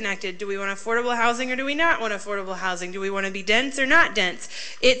disconnected? Do we want affordable housing or do we not want affordable housing? Do we want to be dense or not dense?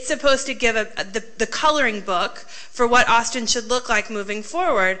 It's supposed to give the coloring book for what Austin should look like moving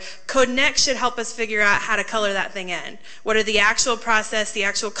forward. Code Next should help us figure out how to color that thing in. What are the actual process, the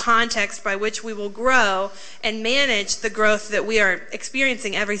actual context by which we will grow and manage the growth that we are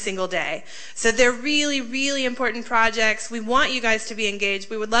experiencing every single day. So they're really, really important projects. We want you guys to be engaged.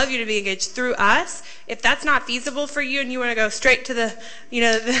 We would love you to be engaged through us. If that's not feasible for you and you want to go straight to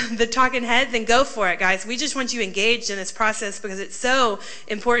the talking head, then go for it, guys. We just want you engaged in this process because it's so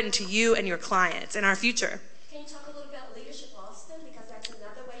important to you and your clients and our future. Can you talk a little about Leadership Austin, because that's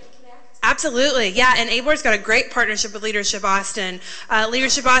another way to connect? Absolutely, yeah, and ABoR's got a great partnership with Leadership Austin.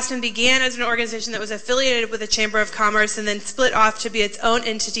 Leadership Austin began as an organization that was affiliated with the Chamber of Commerce and then split off to be its own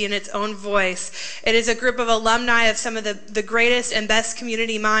entity and its own voice. It is a group of alumni of some of the greatest and best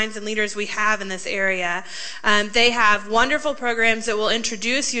community minds and leaders we have in this area. They have wonderful programs that will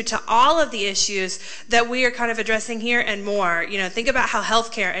introduce you to all of the issues that we are kind of addressing here and more. You know, think about how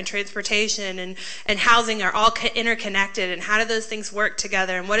healthcare and transportation and housing are all interconnected, and how do those things work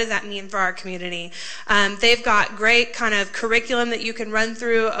together, and what does that mean for our community. They've got great kind of curriculum that you can run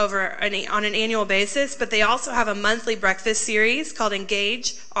through on an annual basis, but they also have a monthly breakfast series called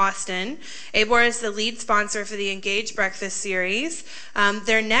Engage, Austin. ABoR is the lead sponsor for the Engage Breakfast series.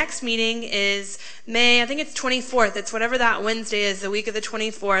 Their next meeting is May, I think it's 24th. It's whatever that Wednesday is, the week of the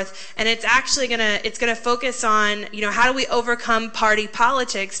 24th, and it's actually gonna focus on, how do we overcome party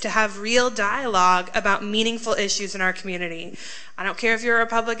politics to have real dialogue about meaningful issues in our community. I don't care if you're a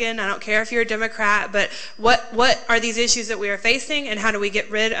Republican, I don't care if you're a Democrat, but what are these issues that we are facing, and how do we get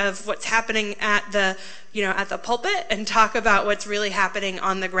rid of what's happening at the pulpit and talk about what's really happening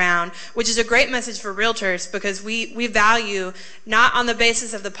on the ground, which is a great message for realtors, because we value not on the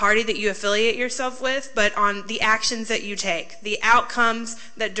basis of the party that you affiliate yourself with, but on the actions that you take. The outcomes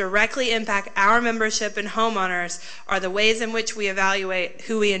that directly impact our membership and homeowners are the ways in which we evaluate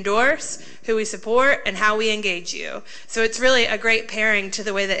who we endorse, who we support, and how we engage you. So it's really a great pairing to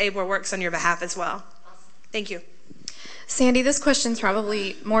the way that ABoR works on your behalf as well. Thank you. Sandy, this question's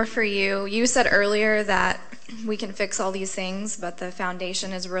probably more for you. You said earlier that we can fix all these things, but the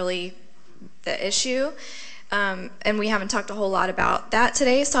foundation is really the issue. And we haven't talked a whole lot about that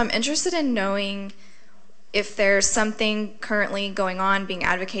today, so I'm interested in knowing if there's something currently going on being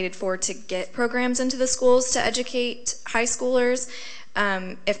advocated for to get programs into the schools to educate high schoolers,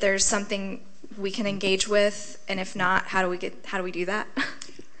 if there's something we can engage with, and if not, how do we do that?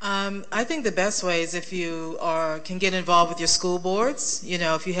 I think the best way is if you can get involved with your school boards,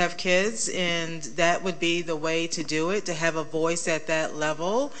 if you have kids, and that would be the way to do it, to have a voice at that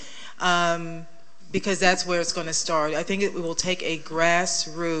level, because that's where it's going to start. I think it will take a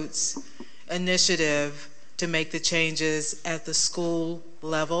grassroots initiative to make the changes at the school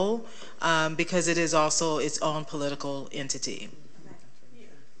level, because it is also its own political entity.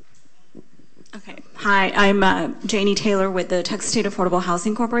 Okay. Hi, I'm Janie Taylor with the Texas State Affordable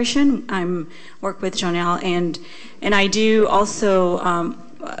Housing Corporation. I work with Jonelle, and I do also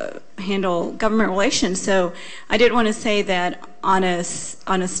handle government relations. So I did want to say that on a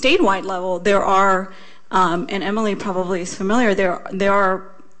statewide level, there are, and Emily probably is familiar, there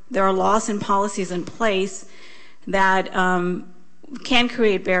are laws and policies in place that can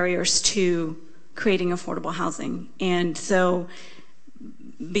create barriers to creating affordable housing. And so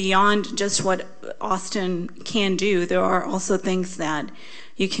beyond just what Austin can do, there are also things that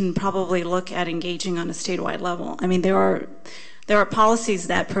you can probably look at engaging on a statewide level. I mean, there are policies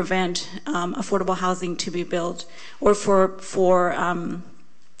that prevent affordable housing to be built, or for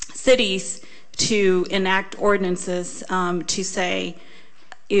cities to enact ordinances to say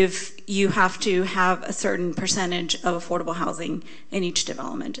if you have to have a certain percentage of affordable housing in each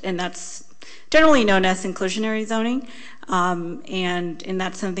development, and that's generally known as inclusionary zoning, and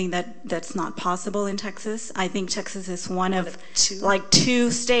that's something that's not possible in Texas. I think Texas is one of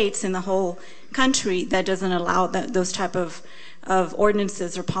two states in the whole country that doesn't allow those type of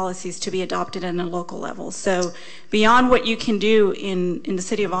ordinances or policies to be adopted at a local level. So beyond what you can do in the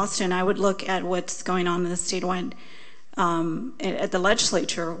city of Austin, I would look at what's going on in the statewide, at the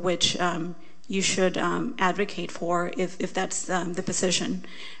legislature, which you should advocate for if that's the position.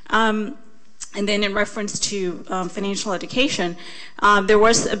 And then in reference to financial education, there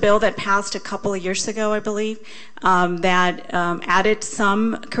was a bill that passed a couple of years ago, I believe, that added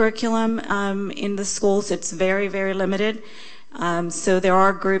some curriculum in the schools. It's very, very limited. So there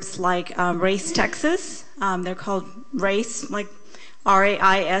are groups like Race Texas. They're called Race, like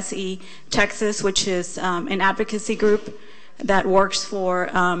RAISE Texas, which is an advocacy group that works for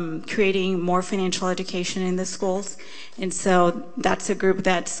creating more financial education in the schools. And so that's a group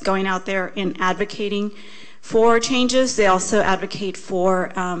that's going out there and advocating for changes. They also advocate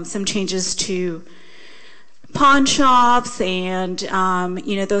for some changes to pawn shops and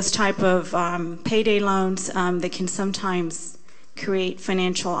those type of payday loans that can sometimes create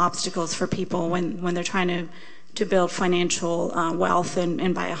financial obstacles for people when they're trying to build financial wealth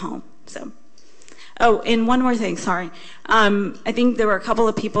and buy a home. So. Oh, and one more thing, sorry. I think there were a couple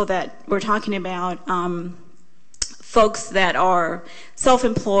of people that were talking about folks that are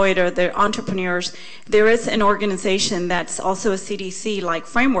self-employed or they're entrepreneurs. There is an organization that's also a CDC like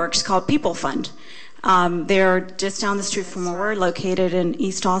frameworks called People Fund. They're just down the street from where we're located in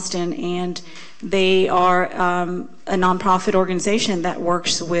East Austin, and they are a nonprofit organization that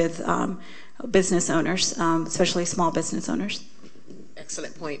works with business owners, especially small business owners.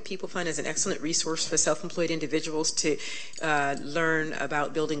 Excellent point. People Fund is an excellent resource for self-employed individuals to learn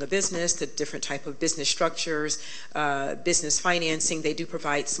about building a business, the different type of business structures, business financing. They do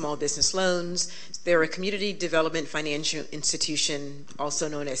provide small business loans. They're a community development financial institution, also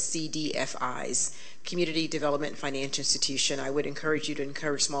known as CDFIs. community development financial institution. I would encourage you to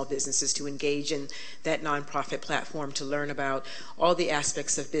encourage small businesses to engage in that nonprofit platform to learn about all the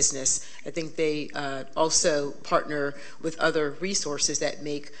aspects of business. I think they also partner with other resources that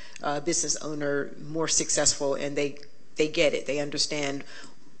make a business owner more successful, and they get it. They understand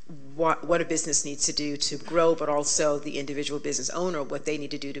what a business needs to do to grow, but also the individual business owner, what they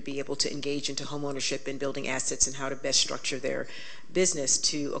need to do to be able to engage into home ownership and building assets and how to best structure their business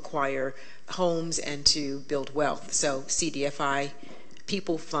to acquire homes and to build wealth. So CDFI,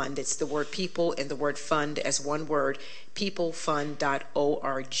 People Fund, it's the word people and the word fund as one word,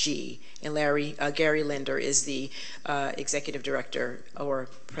 peoplefund.org. And Gary Linder is the executive director or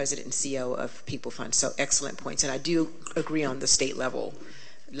president and CEO of People Fund. So excellent points. And I do agree on the state level,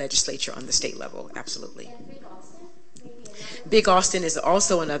 legislature on the state level, absolutely. Big Austin is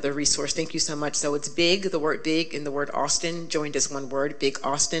also another resource. Thank you so much. So it's big, the word big and the word Austin joined as one word,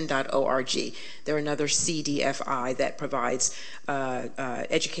 bigaustin.org. They're another CDFI that provides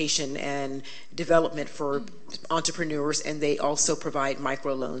education and development for entrepreneurs, and they also provide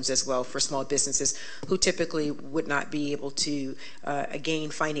microloans as well for small businesses who typically would not be able to gain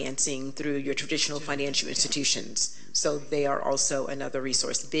financing through your traditional financial institutions. So they are also another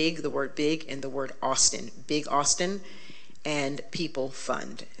resource. Big, the word big and the word Austin. Big Austin and People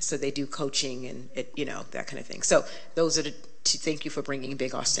Fund. So they do coaching and that kind of thing. So those are thank you for bringing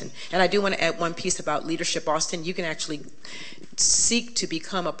Big Austin. And I do want to add one piece about Leadership Austin. You can actually seek to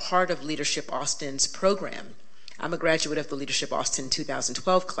become a part of Leadership Austin's program. I'm a graduate of the Leadership Austin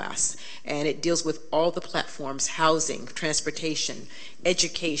 2012 class, and it deals with all the platforms: housing, transportation,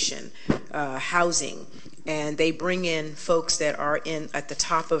 education, housing, and they bring in folks that are at the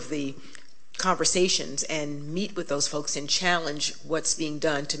top of the conversations and meet with those folks and challenge what's being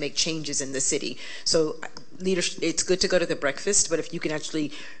done to make changes in the city. So it's good to go to the breakfast, but if you can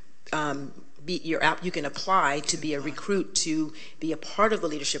actually you can apply to be a recruit to be a part of the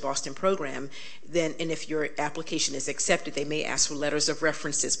Leadership Austin program, and if your application is accepted, they may ask for letters of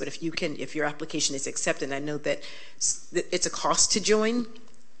references, but if your application is accepted, I know that it's a cost to join,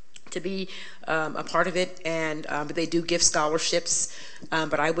 to be a part of it, and but they do give scholarships.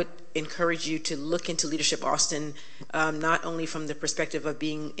 But I would encourage you to look into Leadership Austin, not only from the perspective of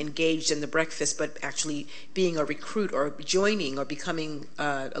being engaged in the breakfast, but actually being a recruit or joining or becoming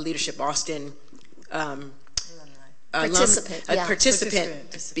a Leadership Austin participant.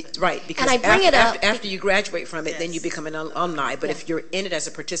 Right, because and I bring it up after you graduate from it, then you become an alumni. But if you're in it as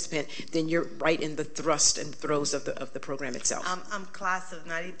a participant, then you're right in the thrust and throes of the program itself. I'm class of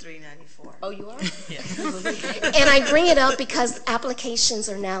 93, 94. Oh, you are? Yes. And I bring it up because applications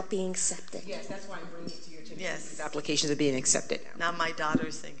are now being accepted. Yes, that's why I'm bringing it to your attention. Yes. Applications are being accepted. Now my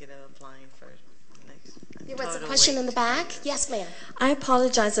daughter's thinking of applying for There was a question in the back. Yes, ma'am. I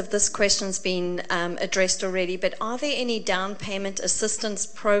apologize if this question's been addressed already, but are there any down payment assistance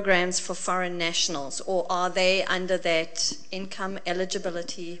programs for foreign nationals, or are they under that income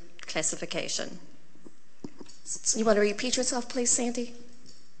eligibility classification? You want to repeat yourself, please, Sandy?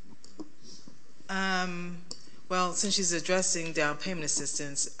 Well, since she's addressing down payment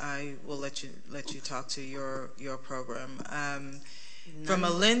assistance, I will let you talk to your program. From a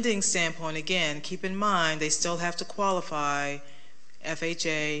lending standpoint, again, keep in mind they still have to qualify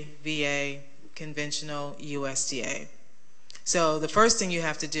FHA, VA, conventional, USDA. So the first thing you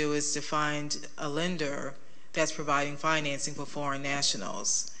have to do is to find a lender that's providing financing for foreign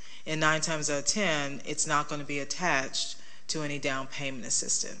nationals. And 9 times out of 10, it's not going to be attached to any down payment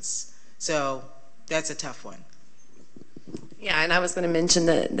assistance. So that's a tough one. Yeah, and I was going to mention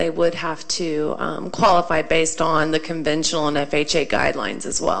that they would have to qualify based on the conventional and FHA guidelines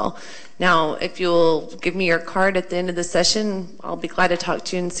as well. Now, if you'll give me your card at the end of the session, I'll be glad to talk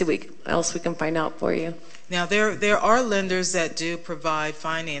to you and see what else we can find out for you. Now, there are lenders that do provide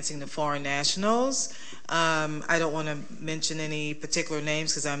financing to foreign nationals. I don't want to mention any particular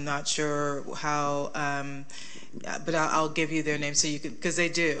names because I'm not sure how, but I'll give you their names so you can, because they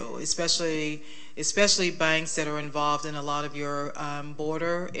do, especially banks that are involved in a lot of your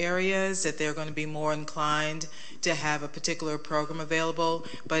border areas, that they're going to be more inclined to have a particular program available,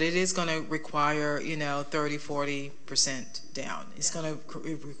 but it is going to require 30-40% down. It's going to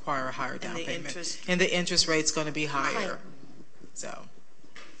require a higher down payment, and the interest rate's going to be higher. So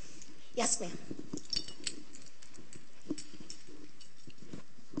yes, ma'am.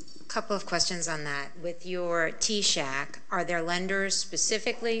 Couple of questions on that. With your T-Shack, are there lenders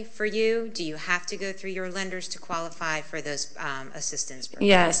specifically for you? Do you have to go through your lenders to qualify for those assistance programs?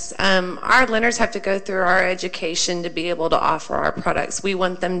 Yes, our lenders have to go through our education to be able to offer our products. We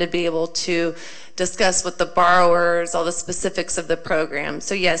want them to be able to discuss with the borrowers all the specifics of the program.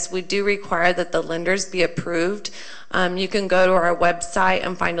 So yes, we do require that the lenders be approved. You can go to our website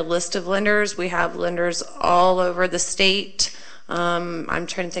and find a list of lenders. We have lenders all over the state. I'm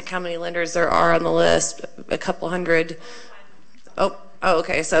trying to think how many lenders there are on the list, a couple hundred. Oh,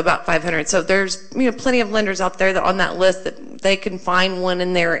 okay, so about 500. So there's plenty of lenders out there that on that list that they can find one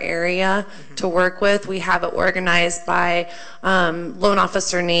in their area to work with. We have it organized by loan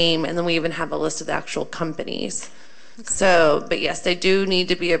officer name, and then we even have a list of the actual companies. So, but yes, they do need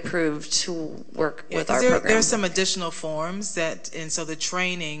to be approved to work with our program. There's some additional forms and so the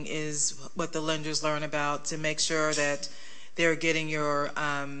training is what the lenders learn about to make sure that they're getting your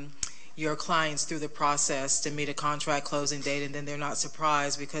clients through the process to meet a contract closing date, and then they're not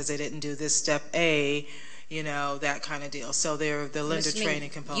surprised because they didn't do this step A, that kind of deal. So they're the lender training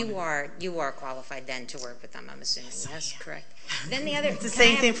component. You are qualified then to work with them, I'm assuming. Yes, correct. Then the other it's the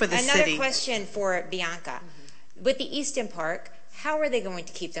same thing for the city. Another question for Bianca. With the Easton Park, how are they going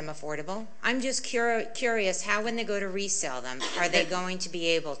to keep them affordable? I'm just curious how when they go to resell them, are they going to be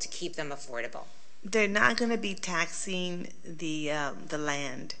able to keep them affordable? They're not going to be taxing the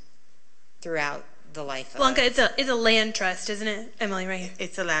land throughout the life of Blanca, it's a land trust, isn't it, Emily? Right?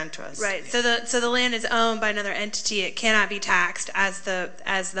 It's a land trust. Right. So the land is owned by another entity. It cannot be taxed as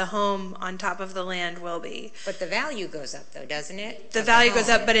the home on top of the land will be. But the value goes up, though, doesn't it? The value goes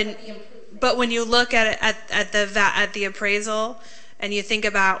up, but when you look at it at the appraisal, and you think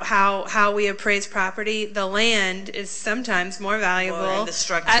about how we appraise property, the land is sometimes more valuable, the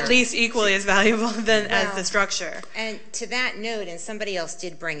structure. at least equally as valuable as the structure. And to that note, and somebody else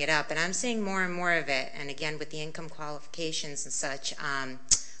did bring it up, and I'm seeing more and more of it, and again with the income qualifications and such,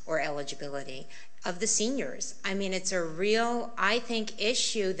 or eligibility of the seniors. I mean, it's a real, I think,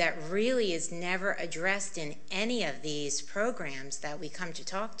 issue that really is never addressed in any of these programs that we come to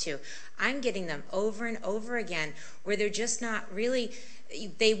talk to. I'm getting them over and over again where they're just not really,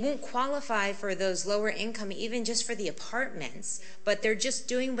 they won't qualify for those lower income, even just for the apartments, but they're just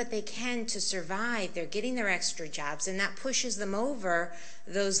doing what they can to survive. They're getting their extra jobs, and that pushes them over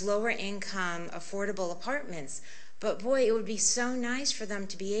those lower income, affordable apartments. But boy, it would be so nice for them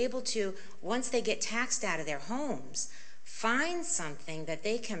to be able to, once they get taxed out of their homes, find something that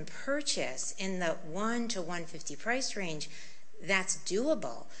they can purchase in the $1 to $150 price range that's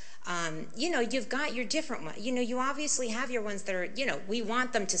doable. You've got your different ones. You obviously have your ones that are, we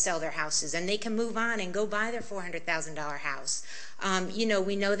want them to sell their houses and they can move on and go buy their $400,000 house.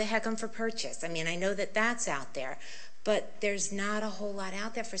 We know the heck 'em for purchase. I mean, I know that that's out there, but there's not a whole lot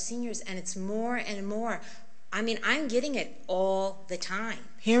out there for seniors, and it's more and more. I mean, I'm getting it all the time.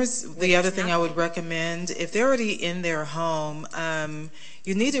 Here's the other thing I would recommend. If they're already in their home,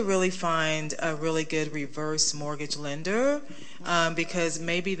 you need to really find a really good reverse mortgage lender, because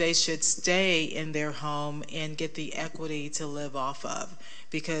maybe they should stay in their home and get the equity to live off of,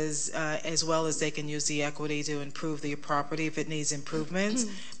 because as well as they can use the equity to improve the property if it needs improvements.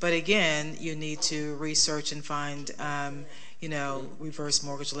 But again, you need to research and find reverse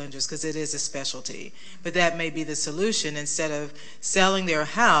mortgage lenders, because it is a specialty. But that may be the solution. Instead of selling their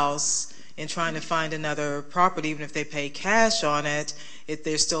house and trying to find another property, even if they pay cash on it,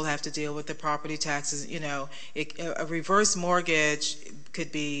 they still have to deal with the property taxes. A reverse mortgage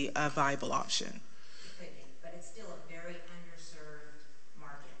could be a viable option. But it's still a very underserved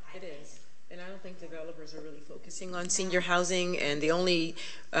market. It is. And I don't think developers are really focusing on senior housing, and the only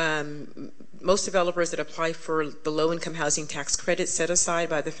most developers that apply for the low-income housing tax credit set aside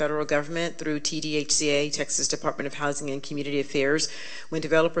by the federal government through TDHCA, Texas Department of Housing and Community Affairs, when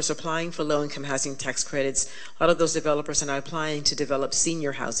developers are applying for low-income housing tax credits, a lot of those developers are not applying to develop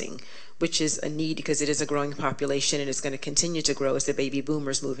senior housing, which is a need because it is a growing population and it's going to continue to grow as the baby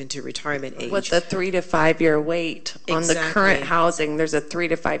boomers move into retirement age. With the 3 to 5 year wait on the current housing, there's a 3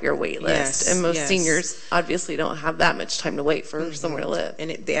 to 5 year wait list, and most seniors obviously don't have that much time to wait for somewhere to live.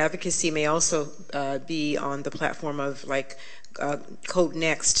 And the advocacy may also be on the platform of Code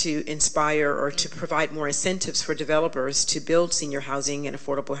Next to inspire or to provide more incentives for developers to build senior housing and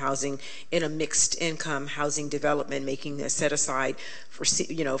affordable housing in a mixed income housing development, making a set aside for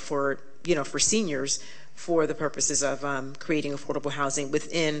seniors for the purposes of creating affordable housing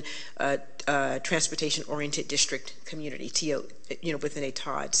within a transportation-oriented district community, within a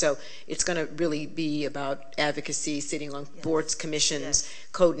TOD. So it's going to really be about advocacy, sitting on boards, commissions,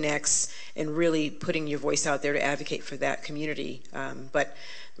 Code Next, and really putting your voice out there to advocate for that community. But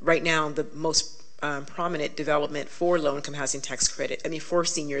right now, the most prominent development for low-income housing tax credit, for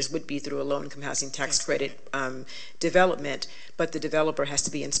seniors, would be through a low-income housing tax credit development, but the developer has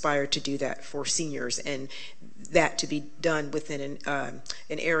to be inspired to do that for seniors, and that to be done within an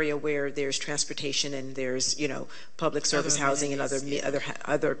area where there's transportation and there's, public service housing and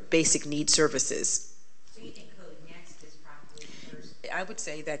other basic need services. I would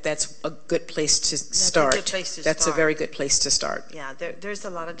say that that's a good place to start. That's a very good place to start. Yeah, there's a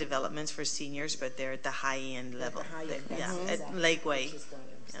lot of developments for seniors, but they're at the high-end level. At Lakeway.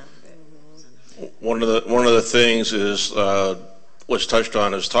 Yeah. One of the things is what's touched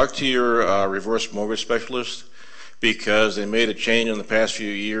on is talk to your reverse mortgage specialist, because they made a change in the past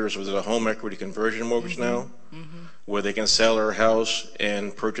few years with a home equity conversion mortgage now, where they can sell their house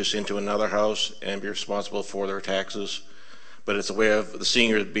and purchase into another house and be responsible for their taxes. But it's a way of the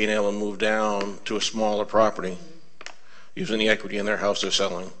seniors being able to move down to a smaller property using the equity in their house they're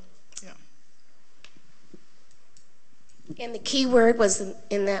selling. And the key word was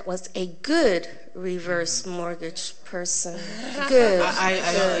in that was a good reverse mortgage person. Good.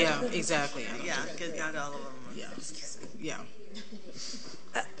 Yeah, exactly. Yeah, good. Not all of them. Yeah.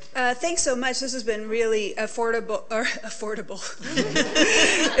 Thanks so much. This has been really affordable.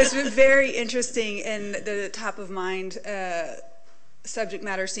 It's been very interesting, and the top of mind subject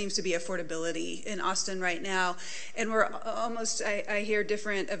matter seems to be affordability in Austin right now. And we're almost, I hear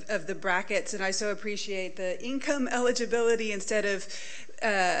different of the brackets, and I so appreciate the income eligibility instead of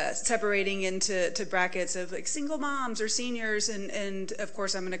separating into brackets of like single moms or seniors, and of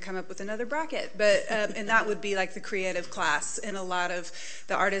course I'm going to come up with another bracket, but and that would be like the creative class and a lot of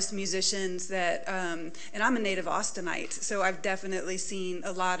the artists, musicians that, and I'm a native Austinite, so I've definitely seen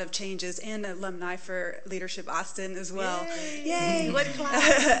a lot of changes, and alumni for Leadership Austin as well. Yay! What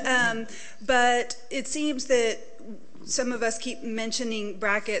class? But it seems that some of us keep mentioning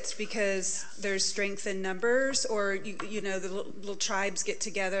brackets because there's strength in numbers, or you know, the little tribes get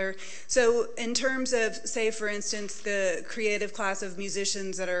together. So in terms of, say for instance, the creative class of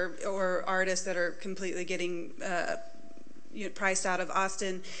musicians that are, or artists that are completely getting priced out of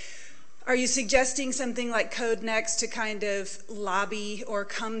Austin, are you suggesting something like Code Next to kind of lobby or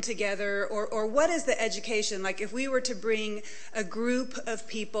come together, or what is the education? Like if we were to bring a group of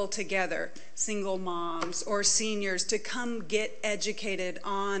people together, single moms or seniors, to come get educated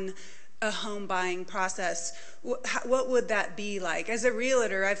on a home buying process, what would that be like? As a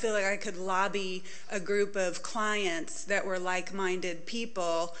realtor, I feel like I could lobby a group of clients that were like-minded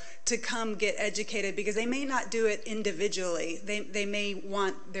people to come get educated, because they may not do it individually. They may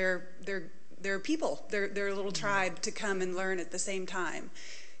want their people, their little tribe, to come and learn at the same time.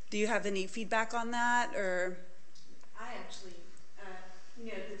 Do you have any feedback on that, or? I actually,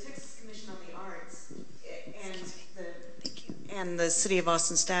 the Texas Commission on the Arts and the City of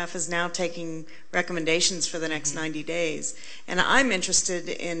Austin staff is now taking recommendations for the next 90 days, and I'm interested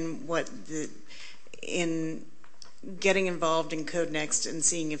in in getting involved in Code Next and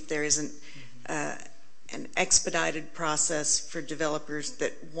seeing if there isn't an expedited process for developers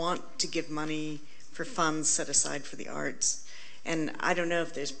that want to give money for funds set aside for the arts. And I don't know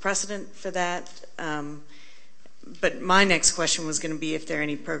if there's precedent for that, but my next question was going to be if there are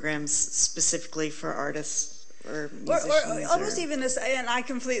any programs specifically for artists or musicians. Or almost even this, and I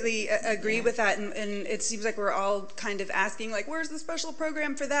completely agree with that, and it seems like we're all kind of asking, like, where's the special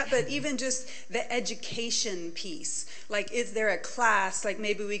program for that? But even just the education piece, like, is there a class, like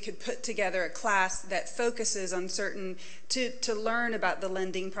maybe we could put together a class that focuses on certain, to learn about the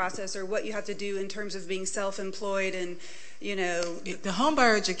lending process, or what you have to do in terms of being self-employed, and the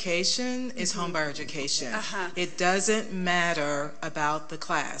homebuyer education is homebuyer education. It doesn't matter about the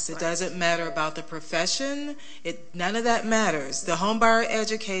class. It doesn't matter about the profession. None of that matters. The homebuyer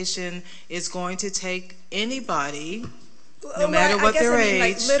education is going to take anybody, no matter what their age.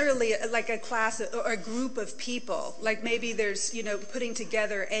 Like literally, like a class or a group of people. Like maybe there's, putting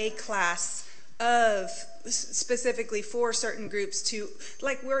together a class of specifically for certain groups to,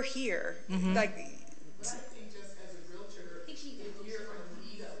 like we're here, like.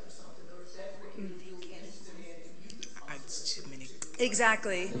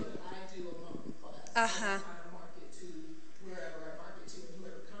 Exactly.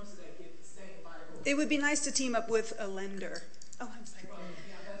 It would be nice to team up with a lender. Oh, I'm sorry.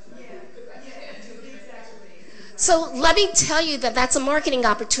 So let me tell you that that's a marketing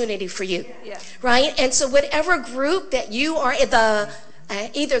opportunity for you, right? And so whatever group that you are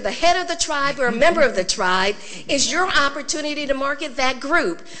either the head of the tribe or a member of the tribe, is your opportunity to market that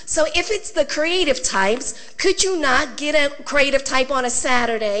group. So if it's the creative types, could you not get a creative type on a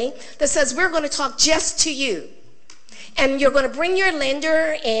Saturday that says, we're going to talk just to you? And you're going to bring your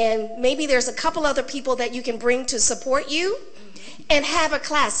lender, and maybe there's a couple other people that you can bring to support you, and have a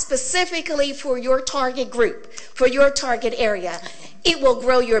class specifically for your target group, for your target area. It will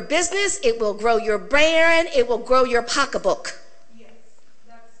grow your business, it will grow your brand, it will grow your pocketbook. Yes,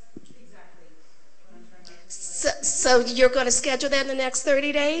 that's exactly what I'm trying to do. So you're going to schedule that in the next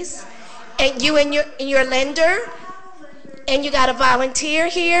 30 days? And you and your lender? And you got a volunteer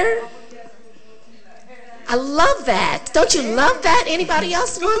here? I love that. Don't you love that? Anybody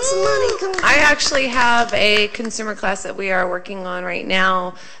else want some money? Come on. I actually have a consumer class that we are working on right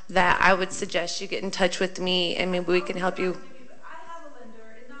now that I would suggest you get in touch with me and maybe we can help you. I have a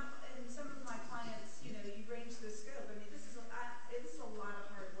lender, and some of my clients, you know, you range the scope. I mean, it's a lot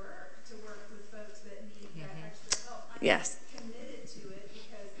of hard work to work with folks that need that extra help. Yes. I'm committed to it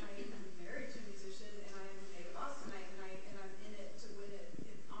because I am married to a musician and I am a native Austinite, and I'm in it to win it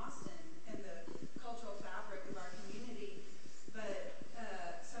in Austin and the cultural fabric of our community. But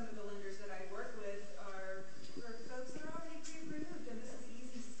some of the lenders that I work with are folks that are already pre-approved, and this is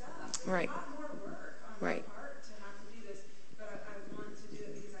easy stuff. It's Right. a lot more work on my Right. part to have to do this, but I want to do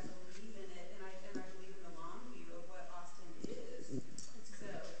it because I believe in it, and I believe in the long view of what Austin is. So,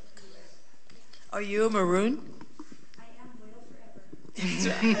 anyway. Are you a maroon? I am loyal forever.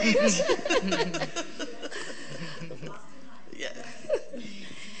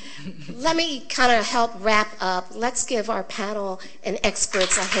 Let me kind of help wrap up. Let's give our panel and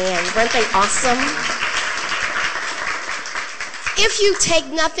experts a hand. Weren't they awesome? If you take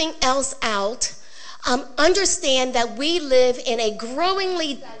nothing else out, understand that we live in a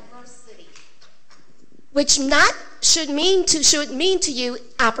growingly diverse city, which should mean to you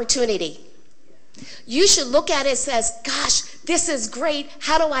opportunity. You should look at it as, gosh, this is great.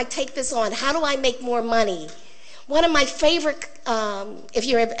 How do I take this on? How do I make more money? One of my favorite, if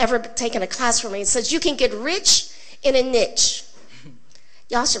you've ever taken a class from me, it says you can get rich in a niche.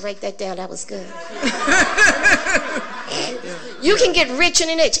 Y'all should write that down. That was good. You can get rich in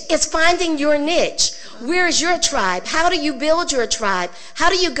a niche. It's finding your niche. Where is your tribe? How do you build your tribe? How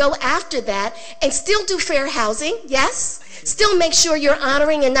do you go after that and still do fair housing? Yes. Still make sure you're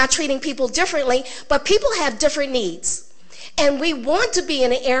honoring and not treating people differently, but people have different needs. And we want to be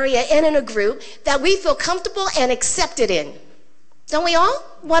in an area and in a group that we feel comfortable and accepted in. Don't we all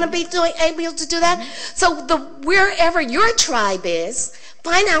want to be able to do that? So wherever your tribe is,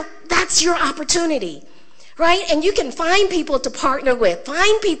 find out that's your opportunity, right? And you can find people to partner with.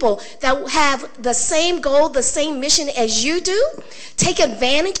 Find people that have the same goal, the same mission as you do. Take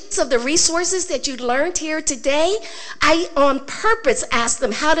advantage of the resources that you learned here today. I, on purpose, asked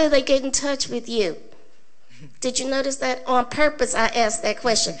them, how do they get in touch with you? Did you notice that? On purpose, I asked that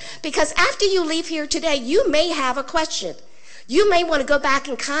question. Because after you leave here today, you may have a question. You may want to go back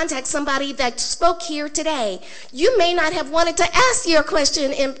and contact somebody that spoke here today. You may not have wanted to ask your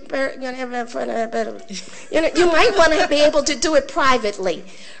question in front of, you might want to be able to do it privately,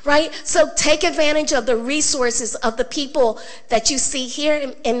 right? So take advantage of the resources of the people that you see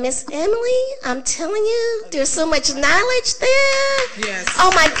here. And Miss Emily, I'm telling you, there's so much knowledge there. Yes.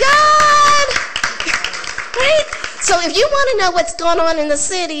 Oh my God. Right? So if you want to know what's going on in the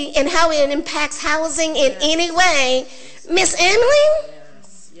city and how it impacts housing in any way, Miss Emily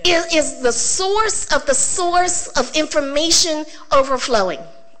is the source of information overflowing.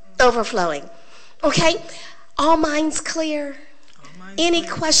 Okay? All minds clear? Any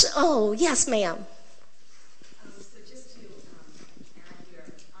question? Oh, yes, ma'am. So just to add here,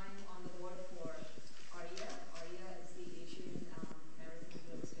 I'm on the board for ARIA. ARIA is the Asian American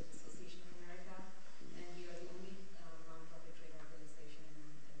Real Estate Association of America, and we are the only nonprofit trade organization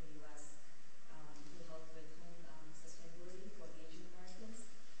in the U.S. Who help with home sustainability for the Asian Americans.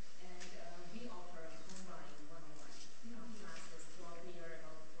 And we offer home buying 101 classes throughout the year,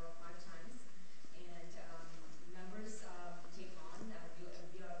 about 4 or 5 times. And members take on,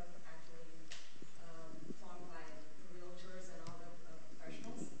 we are actually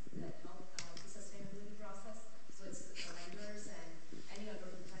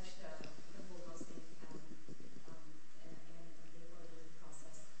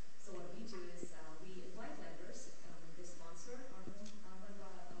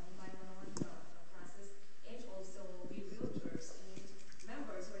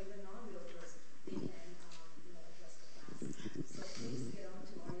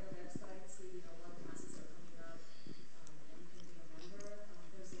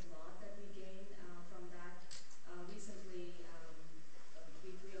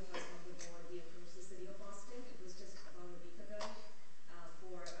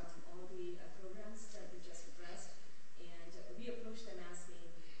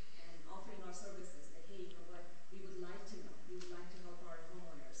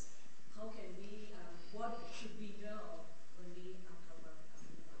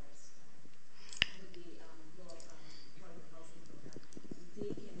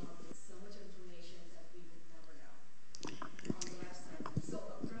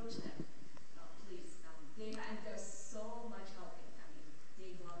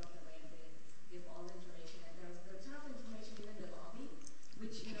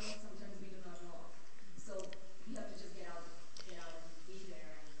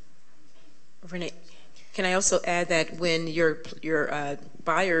Renee, can I also add that when your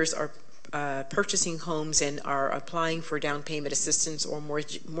buyers are purchasing homes and are applying for down payment assistance or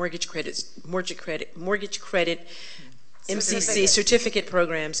mortgage credit MCC certificate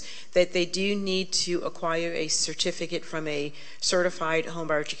programs, that they do need to acquire a certificate from a certified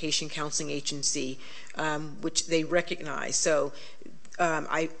homebuyer education counseling agency, which they recognize. So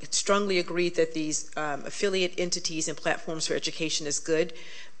I strongly agree that these affiliate entities and platforms for education is good.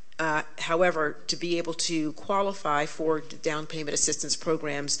 However, to be able to qualify for down payment assistance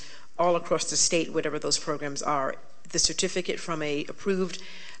programs all across the state, whatever those programs are, the certificate from a approved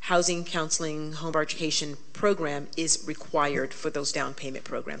housing counseling homebuyer education program is required for those down payment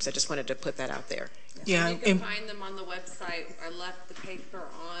programs. I just wanted to put that out there. Yeah, you can find them on the website. I left the paper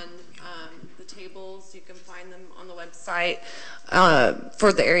on the tables. You can find them on the website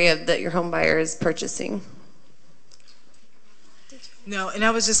for the area that your home buyer is purchasing. No, and I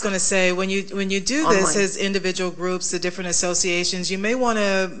was just going to say, when you do this as individual groups, the different associations, you may want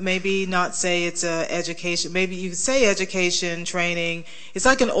to maybe not say it's education. Maybe you say education, training. It's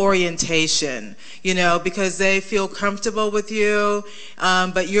like an orientation, you know, because they feel comfortable with you,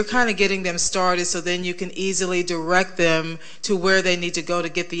 but you're kind of getting them started, so then you can easily direct them to where they need to go to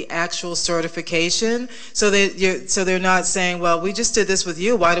get the actual certification. So they're not saying, well, we just did this with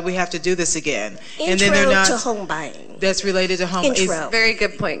you. Why do we have to do this again? Intro and then they're not to home buying. That's related to home. Very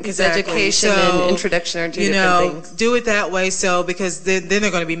good point, because exactly. education and introduction are two different things. Do it that way, so because then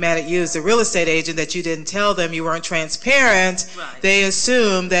they're going to be mad at you as the real estate agent that you didn't tell them, you weren't transparent. Right. They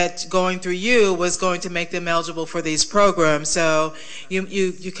assume that going through you was going to make them eligible for these programs. So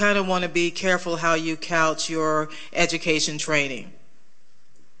you kind of want to be careful how you couch your education training.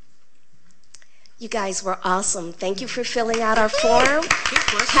 You guys were awesome. Thank you for filling out our form.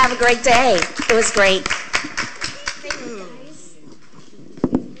 Have a great day. It was great.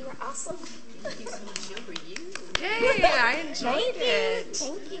 Awesome. Yay, I enjoyed it.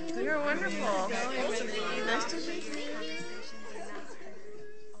 Thank you. You're wonderful. Nice to meet you.